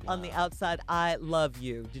said on the outside, "I love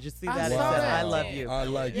you." Did you see that? It said, "I love you." I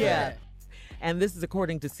like Yeah. that. And this is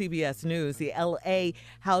according to CBS News. The L.A.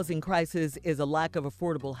 housing crisis is a lack of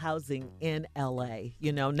affordable housing in L.A.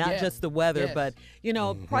 You know, not just the weather, but, you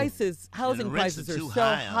know, housing prices are so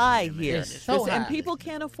high here. And people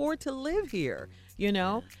can't afford to live here, you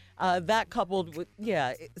know. That coupled with,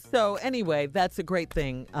 So anyway, that's a great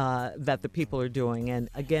thing that the people are doing. And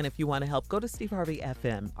again, if you want to help, go to Steve Harvey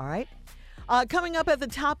FM, all right? Coming up at the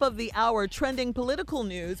top of the hour, trending political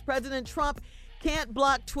news, President Trump can't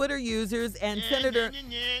block Twitter users, and Senator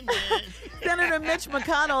Mitch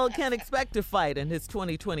McConnell can expect to fight in his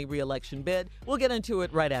 2020 re-election bid. We'll get into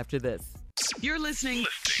it right after this. You're listening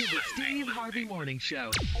to the Steve Harvey Morning Show.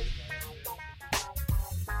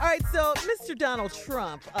 All right, so Mr. Donald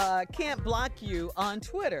Trump can't block you on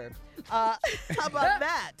Twitter. How about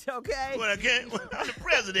that, okay? Well, I'm the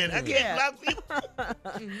president. I can't block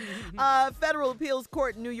people. Federal appeals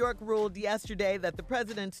court in New York ruled yesterday that the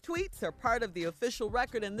president's tweets are part of the official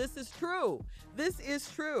record, and this is true. This is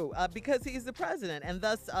true because he's the president, and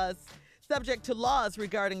thus subject to laws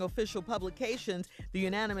regarding official publications. The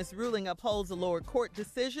unanimous ruling upholds a lower court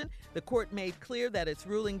decision. The court made clear that its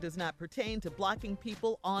ruling does not pertain to blocking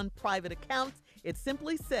people on private accounts. It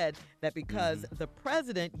simply said that because the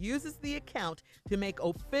president uses the account to make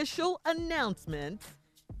official announcements,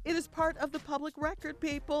 it is part of the public record,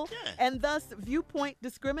 people, and thus viewpoint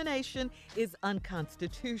discrimination is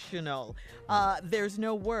unconstitutional. There's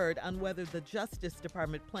no word on whether the Justice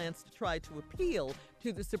Department plans to try to appeal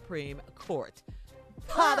to the Supreme Court.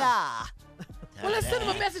 Ta-da! Well, let's send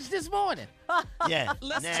him a message this morning. Yeah.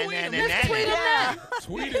 Let's tweet him. Let's tweet him now.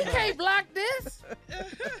 Tweet He him. can't block this.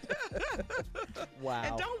 Wow.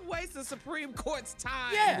 And don't waste the Supreme Court's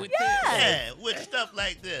time with Yeah, with stuff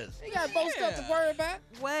like this. He got both stuff to worry about.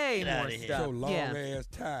 Way Get more outta here. stuff. So long ass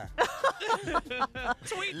tie.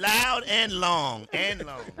 Loud and long.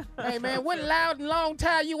 Hey, man, what loud and long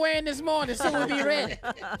tie you wearing this morning so we'll be ready?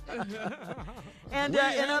 And we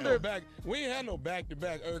ain't had no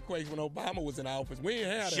back-to-back earthquakes when Obama was in office. We ain't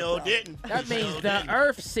had that. Sure problem. didn't. That means the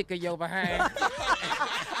earth sick of your behind.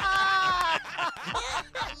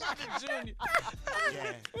 Junior.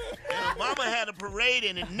 Yeah. And Obama had a parade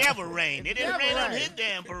and it never rained. It didn't rain on his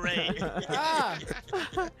damn parade.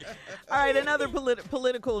 All right, another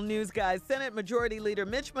political news, guys. Senate Majority Leader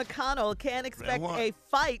Mitch McConnell can expect a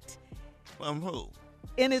fight. From who?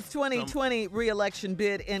 In his 2020 re-election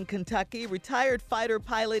bid in Kentucky, retired fighter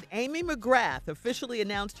pilot Amy McGrath officially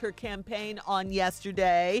announced her campaign on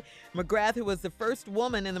yesterday. McGrath, who was the first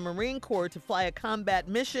woman in the Marine Corps to fly a combat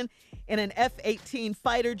mission in an F-18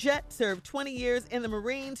 fighter jet, served 20 years in the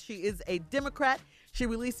Marines. She is a Democrat. She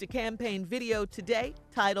released a campaign video today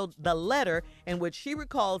titled The Letter, in which she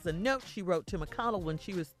recalls a note she wrote to McConnell when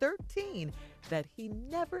she was 13 that he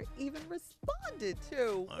never even responded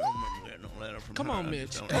to. I don't remember getting a letter from her. Come on,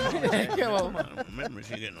 Mitch. I don't remember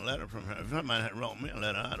she getting a letter from her. If somebody had wrote me a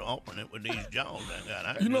letter, I'd open it with these jaws I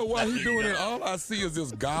got. You know why he doing it? All I see is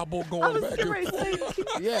this gobble going back and forth.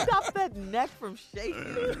 Can you stop that neck from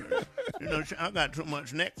shaking? You know, I got too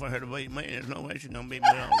much neck for her to beat me. There's no way she's going to beat me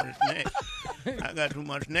with all this neck. I got too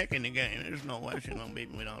much neck in the game. There's no way she's going to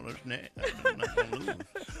beat me with all this neck. I'm not going to lose.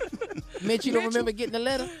 Mitch, you don't remember getting a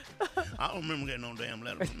letter? I don't remember getting no damn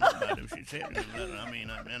letter from nobody. If she said it in the letter, I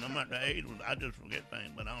mean, I'm not that age. I just forget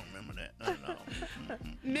things, but I don't remember that. Not at all.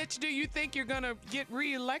 Mitch, do you think you're going to get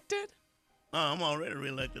reelected? I'm already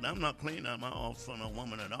reelected. I'm not cleaning out my office for no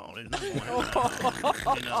woman at all. It's not going to happen.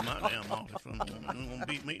 Clean out my damn office for no woman. It's going to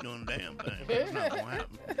beat me doing the damn thing. It's not going to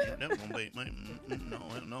happen. It's never going to beat me.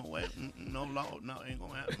 No way. No law. No, ain't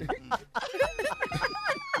going to happen.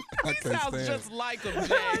 He sounds just like him,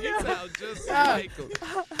 Jay. He sounds just like him.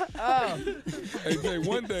 Hey Jay,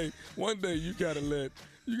 one day you gotta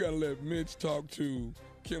let Mitch talk to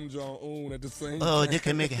Kim Jong-un at the same time. Oh, they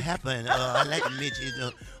can make it happen. I like Mitch.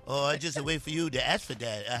 Just a way for you to ask for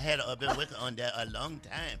that. I had been working on that a long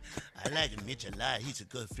time. I like Mitch a lot. He's a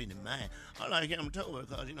good friend of mine. I like him too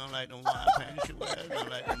because he don't like them wide pants he wears. He don't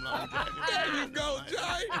like them long jackets. There you go,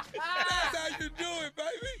 Jay. That's how you do it,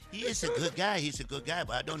 baby. He is a good guy. He's a good guy,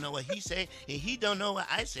 but I don't know what he say, and he don't know what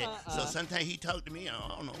I say. So sometimes he talk to me,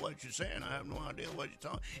 I don't know what you're saying. I have no idea what you're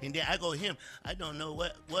talking. And then I go to him, I don't know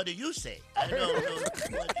what do you say? I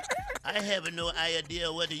don't know. I have no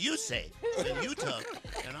idea what do you say when you talk.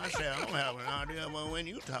 And I say, I don't have an idea when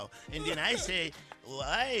you talk. And then I say, well,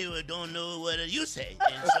 I don't know what you say.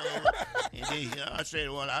 And then I say,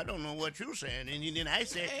 well, I don't know what you're saying. And then I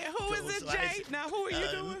say, hey, who is it, Jay? Now, who are you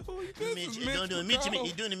doing? Who are you doing? You're doing Mitch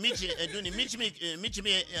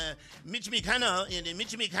McConnell and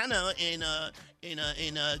Mitch McConnell and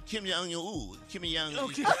Kim Jong-un. Kim Jong-un.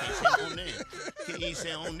 Okay. Can you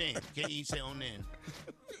say on then?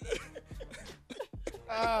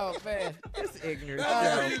 Oh, man. It's ignorant.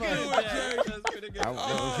 How you doing, Jay?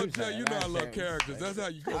 Jay, you know I love characters. That's how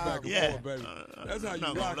you go back and forth, baby. That's how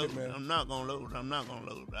you rock it, man. I'm not going to lose. I'm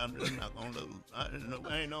just not going to lose.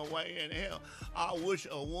 There ain't no way in hell. I wish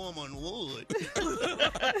a woman would.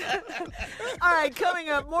 All right, coming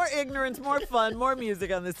up, more ignorance, more fun, more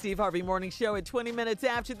music on the Steve Harvey Morning Show at 20 minutes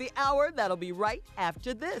after the hour. That'll be right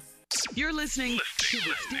after this. You're listening to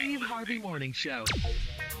the Steve Harvey Morning Show.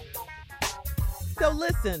 So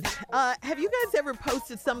listen, have you guys ever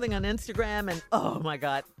posted something on Instagram and, oh my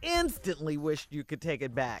God, instantly wished you could take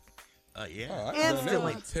it back? Yeah.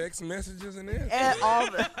 Instantly. Text messages and everything. And all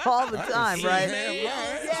the time, right?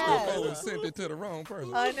 Yes. Sent it to the wrong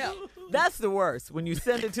person. I know. That's the worst, when you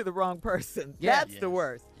send it to the wrong person. Yeah. That's the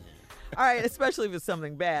worst. All right, especially if it's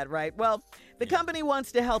something bad, right? Well, the company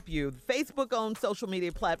wants to help you. The Facebook-owned social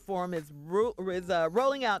media platform is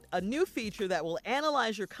rolling out a new feature that will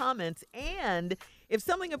analyze your comments and, if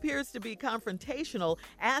something appears to be confrontational,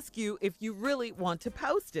 ask you if you really want to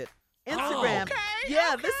post it. Instagram.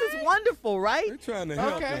 This is wonderful, right? They're trying to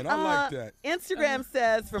help, man. I like that. Instagram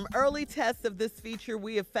says, from early tests of this feature,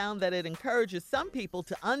 we have found that it encourages some people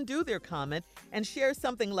to undo their comment and share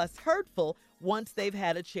something less hurtful once they've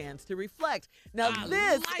had a chance to reflect. Now,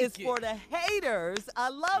 this is for the haters. I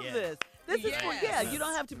love this. This is for, you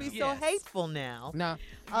don't have to be so hateful now. No,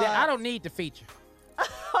 I don't need the feature.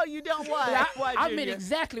 Oh, you don't want it? I meant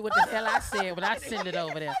exactly what the hell I said when I sent it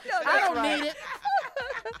over there. I don't need it.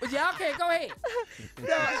 But okay, go ahead.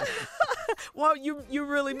 Well, you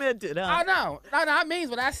really meant it, huh? I know. No, I means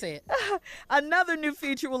what I said. Another new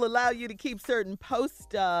feature will allow you to keep certain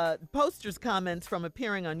posters' comments from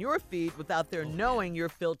appearing on your feed without their knowing you're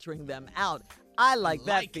filtering them out. I like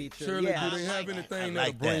that feature. Shirley, do they have anything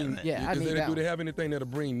that'll bring? Do they have anything that'll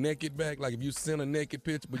bring naked back? Like if you send a naked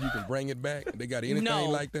picture, but you can bring it back. They got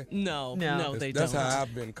anything like that? No, they don't. That's how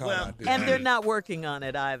I've been caught out there. And they're not working on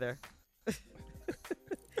it either.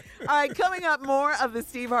 All right, coming up, more of the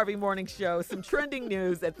Steve Harvey Morning Show. Some trending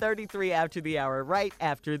news at 33 after the hour, right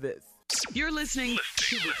after this. You're listening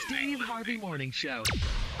to the Steve Harvey Morning Show.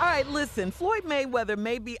 All right, listen, Floyd Mayweather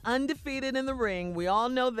may be undefeated in the ring. We all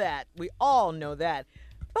know that. But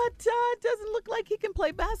it doesn't look like he can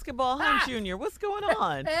play basketball, huh, Junior? What's going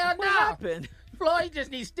on? Hell What no. happened? Floyd just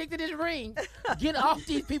needs to stick to this ring. Get off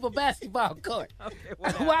these people basketball court. Okay,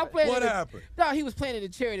 What happened? No, he was playing in a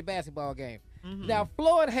charity basketball game. Mm-hmm. Now,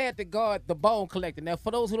 Floyd had to guard the Bone Collector. Now,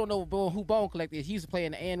 for those who don't know who Bone Collector is, he used to play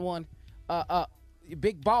in the N1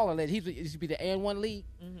 big baller league. He used to be the N1 league,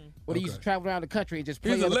 where he used to travel around the country and just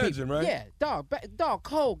play. He's a other legend, people. right? Yeah, dog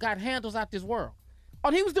Cole got handles out this world. Oh,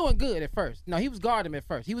 he was doing good at first. No, he was guarding him at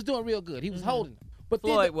first. He was doing real good. He was holding him. But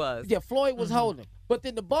then Floyd was. Yeah, Floyd was holding him. But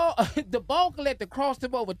then the ball collector crossed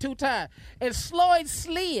him over 2 times, and Floyd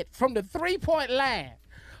slid from the 3-point line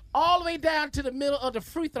all the way down to the middle of the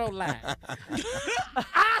free throw line.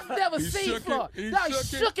 I've never seen Floyd. He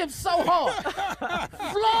shook him so hard.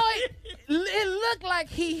 Floyd, it looked like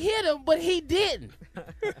he hit him, but he didn't.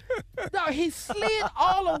 No, he slid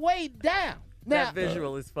all the way down. Now, That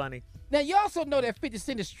visual is funny. Now, you also know that 50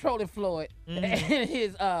 Cent is trolling Floyd and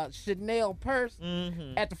his Chanel purse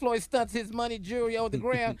after Floyd stunts his money jewelry on the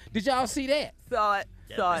ground. Did y'all see that? Saw it.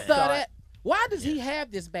 Saw it. Saw that? Why does he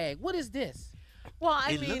have this bag? What is this? Well,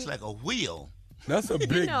 I It mean, looks like a wheel. That's a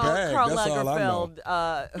big bag. Karl That's all I know.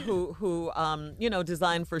 Lagerfeld, who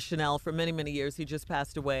designed for Chanel for many, many years. He just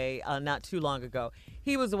passed away not too long ago.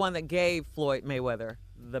 He was the one that gave Floyd Mayweather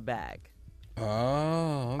the bag.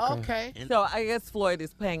 Oh, Okay. So I guess Floyd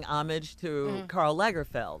is paying homage to Karl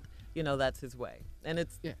Lagerfeld. You know, that's his way. And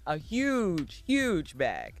it's a huge, huge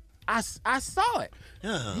bag. I saw it.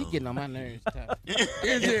 Oh. He getting on my nerves.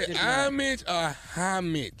 Is it homage or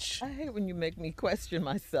homage? I hate when you make me question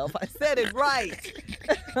myself. I said it right.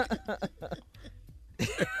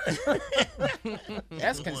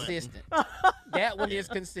 That's consistent. That one is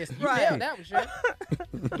consistent. You Right. nailed that one,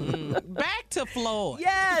 sure. Back to Floyd.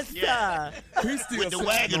 Yes. Yeah. He's still With the sliding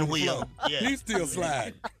wagon on the wheel. floor. Yeah. He's still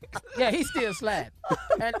sliding. Yeah, he's still sliding.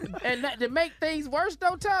 And to make things worse,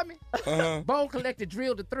 though, Tommy, Bone Collector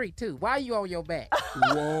drilled the 3, too. Why are you on your back?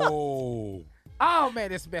 Whoa. Oh,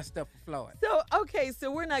 man, it's messed up for Floyd.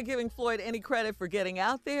 So we're not giving Floyd any credit for getting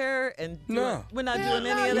out there and No. we're not doing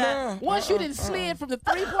any of that. Once you didn't slid from the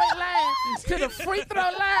 3-point line to the free throw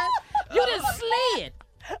line, you didn't slid.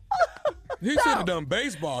 He should have done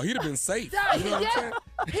baseball. He'd have been safe. You know what I'm saying?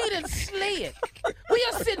 He didn't slid. We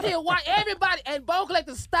are sitting here watch everybody and Bone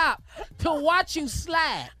Collector stop to watch you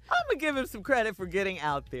slide. I'm gonna give him some credit for getting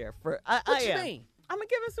out there. What you mean? I'm gonna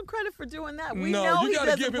give him some credit for doing that. We No, know you he gotta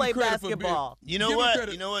doesn't give him play credit for being- basketball. You know Give him what?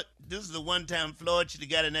 credit. You know what? This is the one time Floyd should have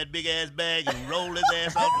got in that big ass bag and rolled his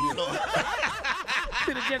ass off the floor.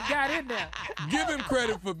 Should have just got in there. Give him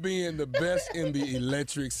credit for being the best in the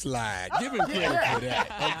electric slide. Give him credit for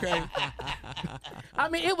that, okay? I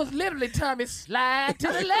mean, it was literally Tommy slide to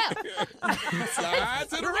the left. Slide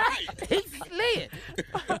to the right. He slid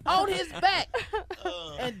on his back.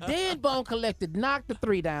 And then Bone Collector knocked the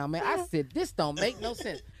 3 down, man. I said, this don't make no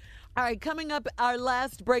sense. All right, coming up, our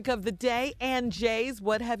last break of the day. And Jay's,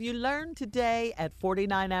 what have you learned today at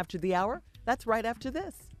 49 after the hour? That's right after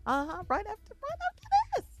this. Right after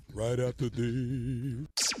this. Right after this.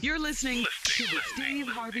 You're listening to the Steve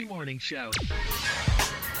Harvey Morning Show.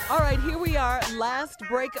 All right, here we are. Last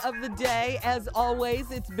break of the day. As always,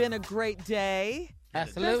 it's been a great day.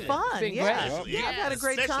 Absolutely. It's fun. It's been Yeah. great. Yeah, I've had a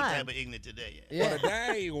great Special time. type of ignorant today. Yeah. What a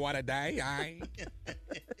day, what a day.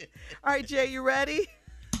 All right, Jay, you ready?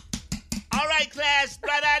 All right, class,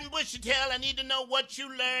 right out in Bushy-tail, I need to know what you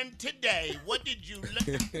learned today. What did you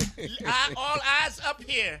learn? All eyes up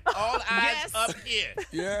here. All eyes up here.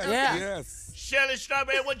 Yes, Yeah. yes. Shirley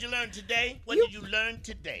Strawberry, what did you learn today? What did you learn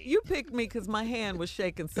today? You picked me because my hand was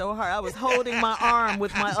shaking so hard. I was holding my arm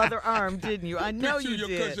with my other arm, didn't you? I know you did.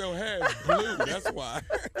 Because your hair is blue, that's why.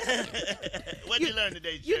 What did you learn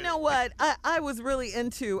today, Shirley? You know what? I was really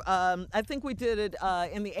into, I think we did it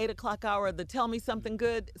in the 8 o'clock hour, the Tell Me Something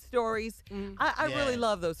Good stories. I really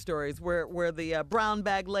love those stories where the brown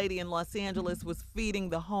bag lady in Los Angeles was feeding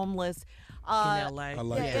the homeless. In L.A. I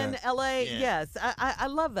like that. In L.A., Yeah. yes. I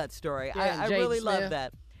love that story. Yeah, I Jade really Smith.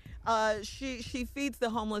 love that. She feeds the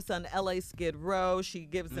homeless on L.A. Skid Row. She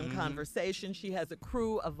gives them conversation. She has a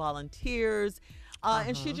crew of volunteers.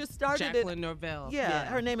 And she just started Jacqueline Norvell. Yeah,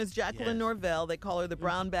 her name is Jacqueline Norvell. They call her the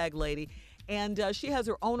brown bag lady. And she has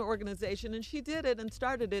her own organization, and she did it and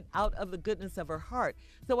started it out of the goodness of her heart.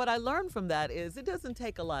 So what I learned from that is it doesn't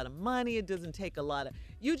take a lot of money. It doesn't take a lot of,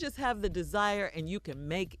 you just have the desire and you can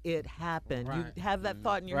make it happen. Right. You have that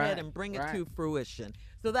thought in your head and bring it to fruition.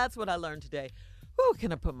 So that's what I learned today. Whew,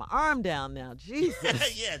 can I put my arm down now?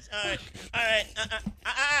 Jesus. Yes. All right.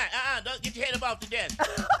 Don't get your head up off the desk.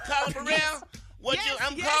 Carla Farrell,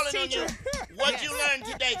 I'm calling teacher. on you. What you learned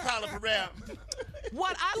today, Carla Farrell?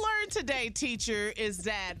 What I learned today, teacher, is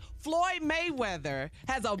that Floyd Mayweather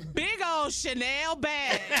has a big old Chanel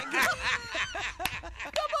bag. Come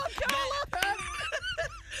on, Carla.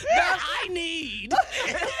 That I need.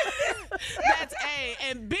 That's A.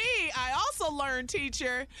 And B, I also learned,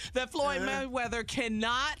 teacher, that Floyd Mayweather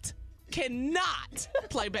cannot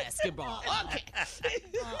play basketball. Okay.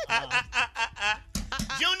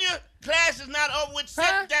 Junior, class is not over with. Sit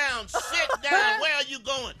down. Where are you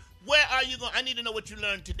going? I need to know what you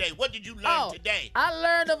learned today. What did you learn today? I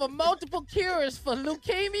learned of a multiple cures for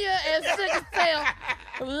leukemia and sickle cell.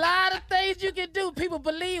 A lot of things you can do, people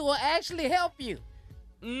believe will actually help you.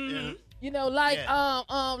 Mm-hmm. You know, like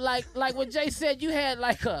what Jay said, you had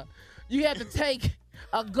to take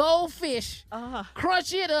a goldfish,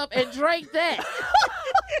 crunch it up, and drink that.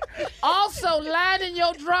 Also, line in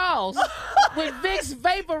your drawers with Vicks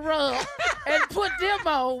Vapor Rub and put them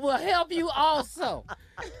on will help you also.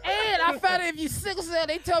 And I found out if you sickle cell,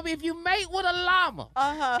 they told me if you mate with a llama,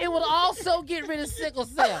 it will also get rid of sickle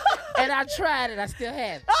cell. And I tried it. I still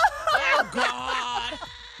have it. Oh, God.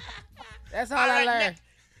 That's all I learned.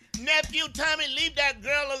 Nephew Tommy, leave that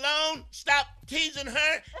girl alone. Stop teasing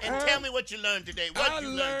her and tell me what you learned today. What you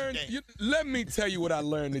learned today? Let me tell you what I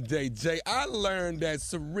learned today, Jay. I learned that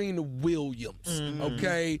Serena Williams,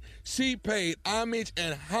 okay, she paid homage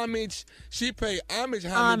and homage. She paid homage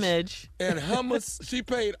and hummus. She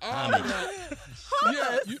paid homage.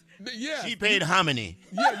 Yeah. She paid hominy.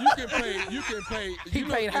 Yeah, you can pay. He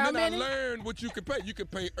paid how and then many? I learned what you can pay. You can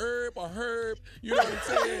pay herb or herb. You know what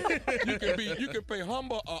I'm saying? You can pay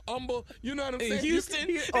humble or humble. You know what I'm saying? Houston.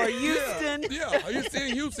 Yeah, you see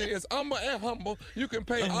in Houston, it's humble and humble. You can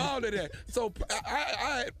pay all of that. So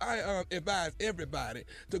I advise everybody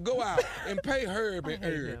to go out and pay herb and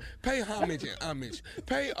herb, pay homage and homage,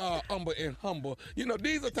 pay humble and humble. You know,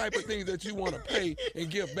 these are type of things that you want to pay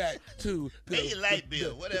and give back to pay your light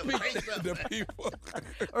bill, whatever. The people.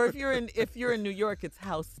 Or if you're in New York, it's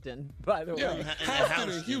Houston, by the way. Yeah, Houston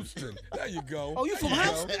and Houston. There you go. Oh, you from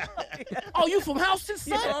Houston? Oh, you from Houston,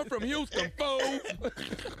 son? Yeah, I'm from Houston, fool.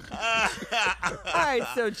 All right,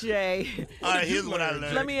 so Jay. All right, here's what I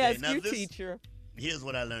learned. Let me ask now, you, teacher. Here's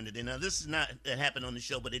what I learned today. Now, this is not that happened on the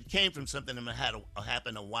show, but it came from something that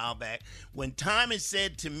happened a while back when Tommy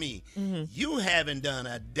said to me, "You haven't done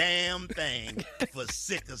a damn thing for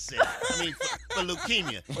sickle cell. I mean, for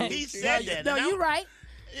leukemia." He said that. No, you're right.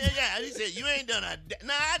 Yeah, he said, you ain't done a...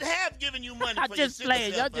 Now, I'd have given you money for just your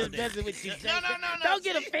playing. sickle Y'all cell just messing with you, Jay. No. Don't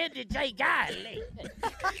get offended, Jay. Golly.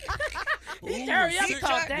 Hurry up,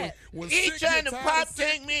 talk that. He trying to pop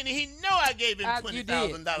tank me, and he know I gave him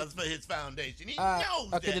 $20,000 for his foundation. He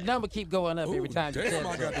knows that. Okay, the number keep going up every time you damn, tell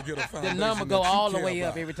I got to get a the foundation number go that you all the care way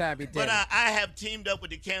up about. every time you tell But I have teamed up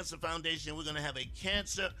with the Cancer Foundation. We're going to have a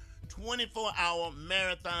cancer 24-hour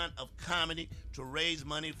marathon of comedy to raise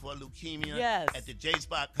money for leukemia at the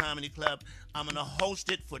J-Spot Comedy Club. I'm going to host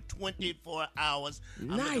it for 24 hours.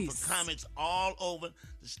 I'm looking for comics all over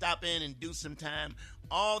to stop in and do some time.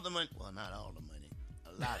 All the money, well, not all the money,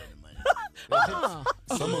 a lot of the money.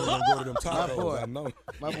 Some of them go to them tacos, I know.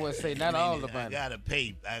 My boy say not all the money. I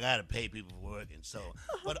gotta pay people for working. So,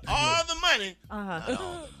 but all the money, not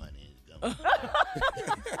all the money is going.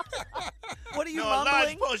 What are you a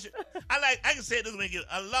large portion. I can say it this way: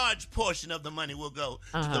 a large portion of the money will go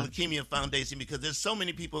to the Leukemia Foundation because there's so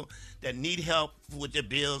many people that need help with their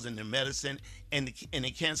bills and their medicine, and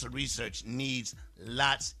the cancer research needs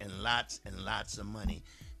lots and lots and lots of money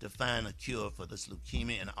to find a cure for this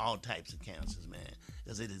leukemia and all types of cancers, man.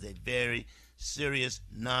 Because it is a very serious,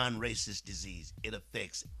 non-racist disease. It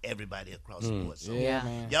affects everybody across the board. So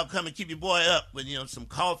y'all come and keep your boy up with some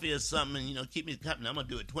coffee or something, and keep me company. I'm gonna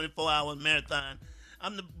do a 24-hour marathon.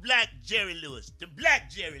 I'm the Black Jerry Lewis,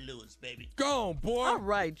 baby. Go on, boy. All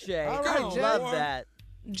right, Jay. All right, I Jay. love that.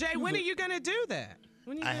 Jay, when are you gonna do that?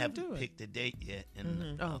 When are you I gonna haven't do it? picked a date yet,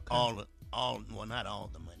 and Okay. well, not all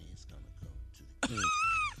the money is gonna go to the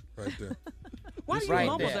right there. Why do you right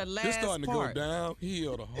mumble there. that last It's starting part? to go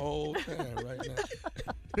downhill the whole time right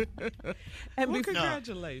now. And Well,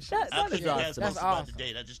 congratulations. I think awesome. that's That's about the awesome.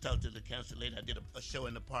 date. I just talked to the counselor lady. I did a show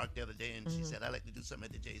in the park the other day, and she said, I'd like to do something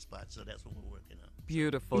at the J Spot, so that's what we're working on.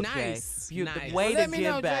 Beautiful, Nice, Jay. nice. Way Let to me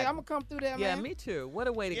give know, back. Jay. I'm gonna come through there, Yeah, man. me too. What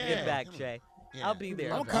a way to Yeah, give back, come on. Jay. Yeah. I'll be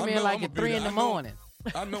there. I'm I come in know like I'ma at be 3 there. in the I know- morning.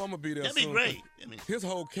 I know I'm gonna be there That'd be soon. great. I mean, His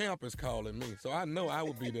whole camp is calling me, so I know I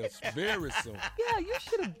will be there very soon. Yeah, you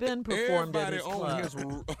should have been performed at Everybody his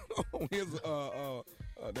on club. his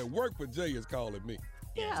that work for Jay is calling me.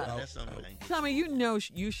 Yeah. That's something I can get. Tommy, you know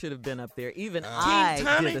you should have been up there. Even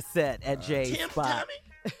I did a set at Jay's spot.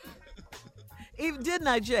 Didn't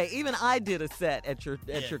I, Jay? Even I did a set at your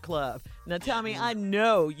club. Now, Tommy, I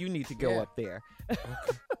know you need to go up there.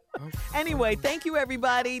 Anyway, thank you,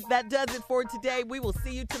 everybody. That does it for today. We will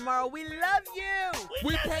see you tomorrow. We love you.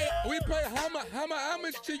 We pay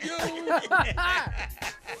homage to you.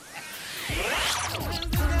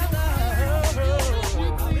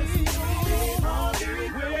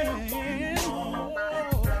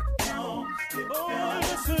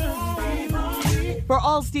 For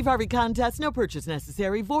all Steve Harvey contests, no purchase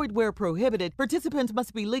necessary, void where prohibited. Participants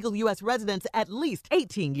must be legal U.S. residents at least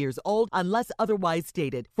 18 years old unless otherwise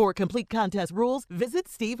stated. For complete contest rules, visit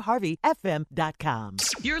SteveHarveyFM.com.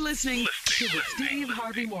 You're listening to the Steve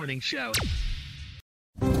Harvey Morning Show.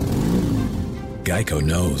 Geico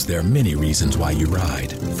knows there are many reasons why you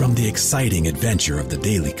ride. From the exciting adventure of the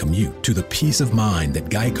daily commute to the peace of mind that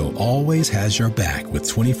Geico always has your back with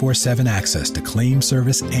 24/7 access to claim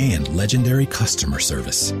service and legendary customer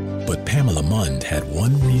service. But Pamela Mund had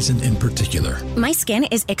one reason in particular. My skin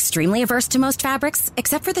is extremely averse to most fabrics,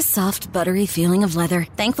 except for the soft, buttery feeling of leather.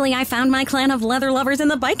 Thankfully, I found my clan of leather lovers in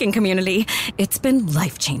the biking community. It's been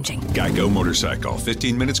life-changing. Geico Motorcycle.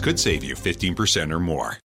 15 minutes could save you 15% or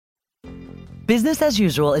more. Business as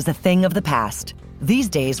usual is a thing of the past. These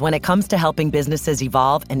days, when it comes to helping businesses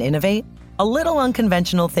evolve and innovate, a little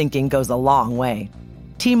unconventional thinking goes a long way.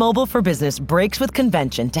 T-Mobile for Business breaks with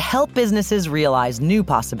convention to help businesses realize new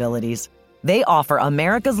possibilities. They offer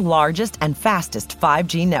America's largest and fastest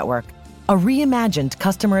 5G network, a reimagined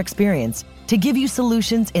customer experience to give you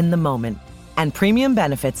solutions in the moment, and premium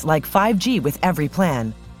benefits like 5G with every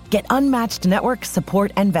plan. Get unmatched network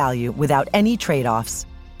support and value without any trade-offs.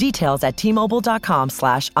 Details at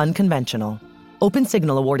T-Mobile.com/unconventional. Open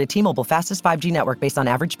Signal awarded T-Mobile fastest 5G network based on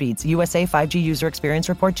average speeds. USA 5G user experience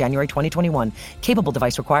report January 2021. Capable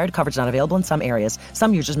device required. Coverage not available in some areas.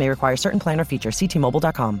 Some users may require certain plan or features. See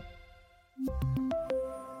T-Mobile.com.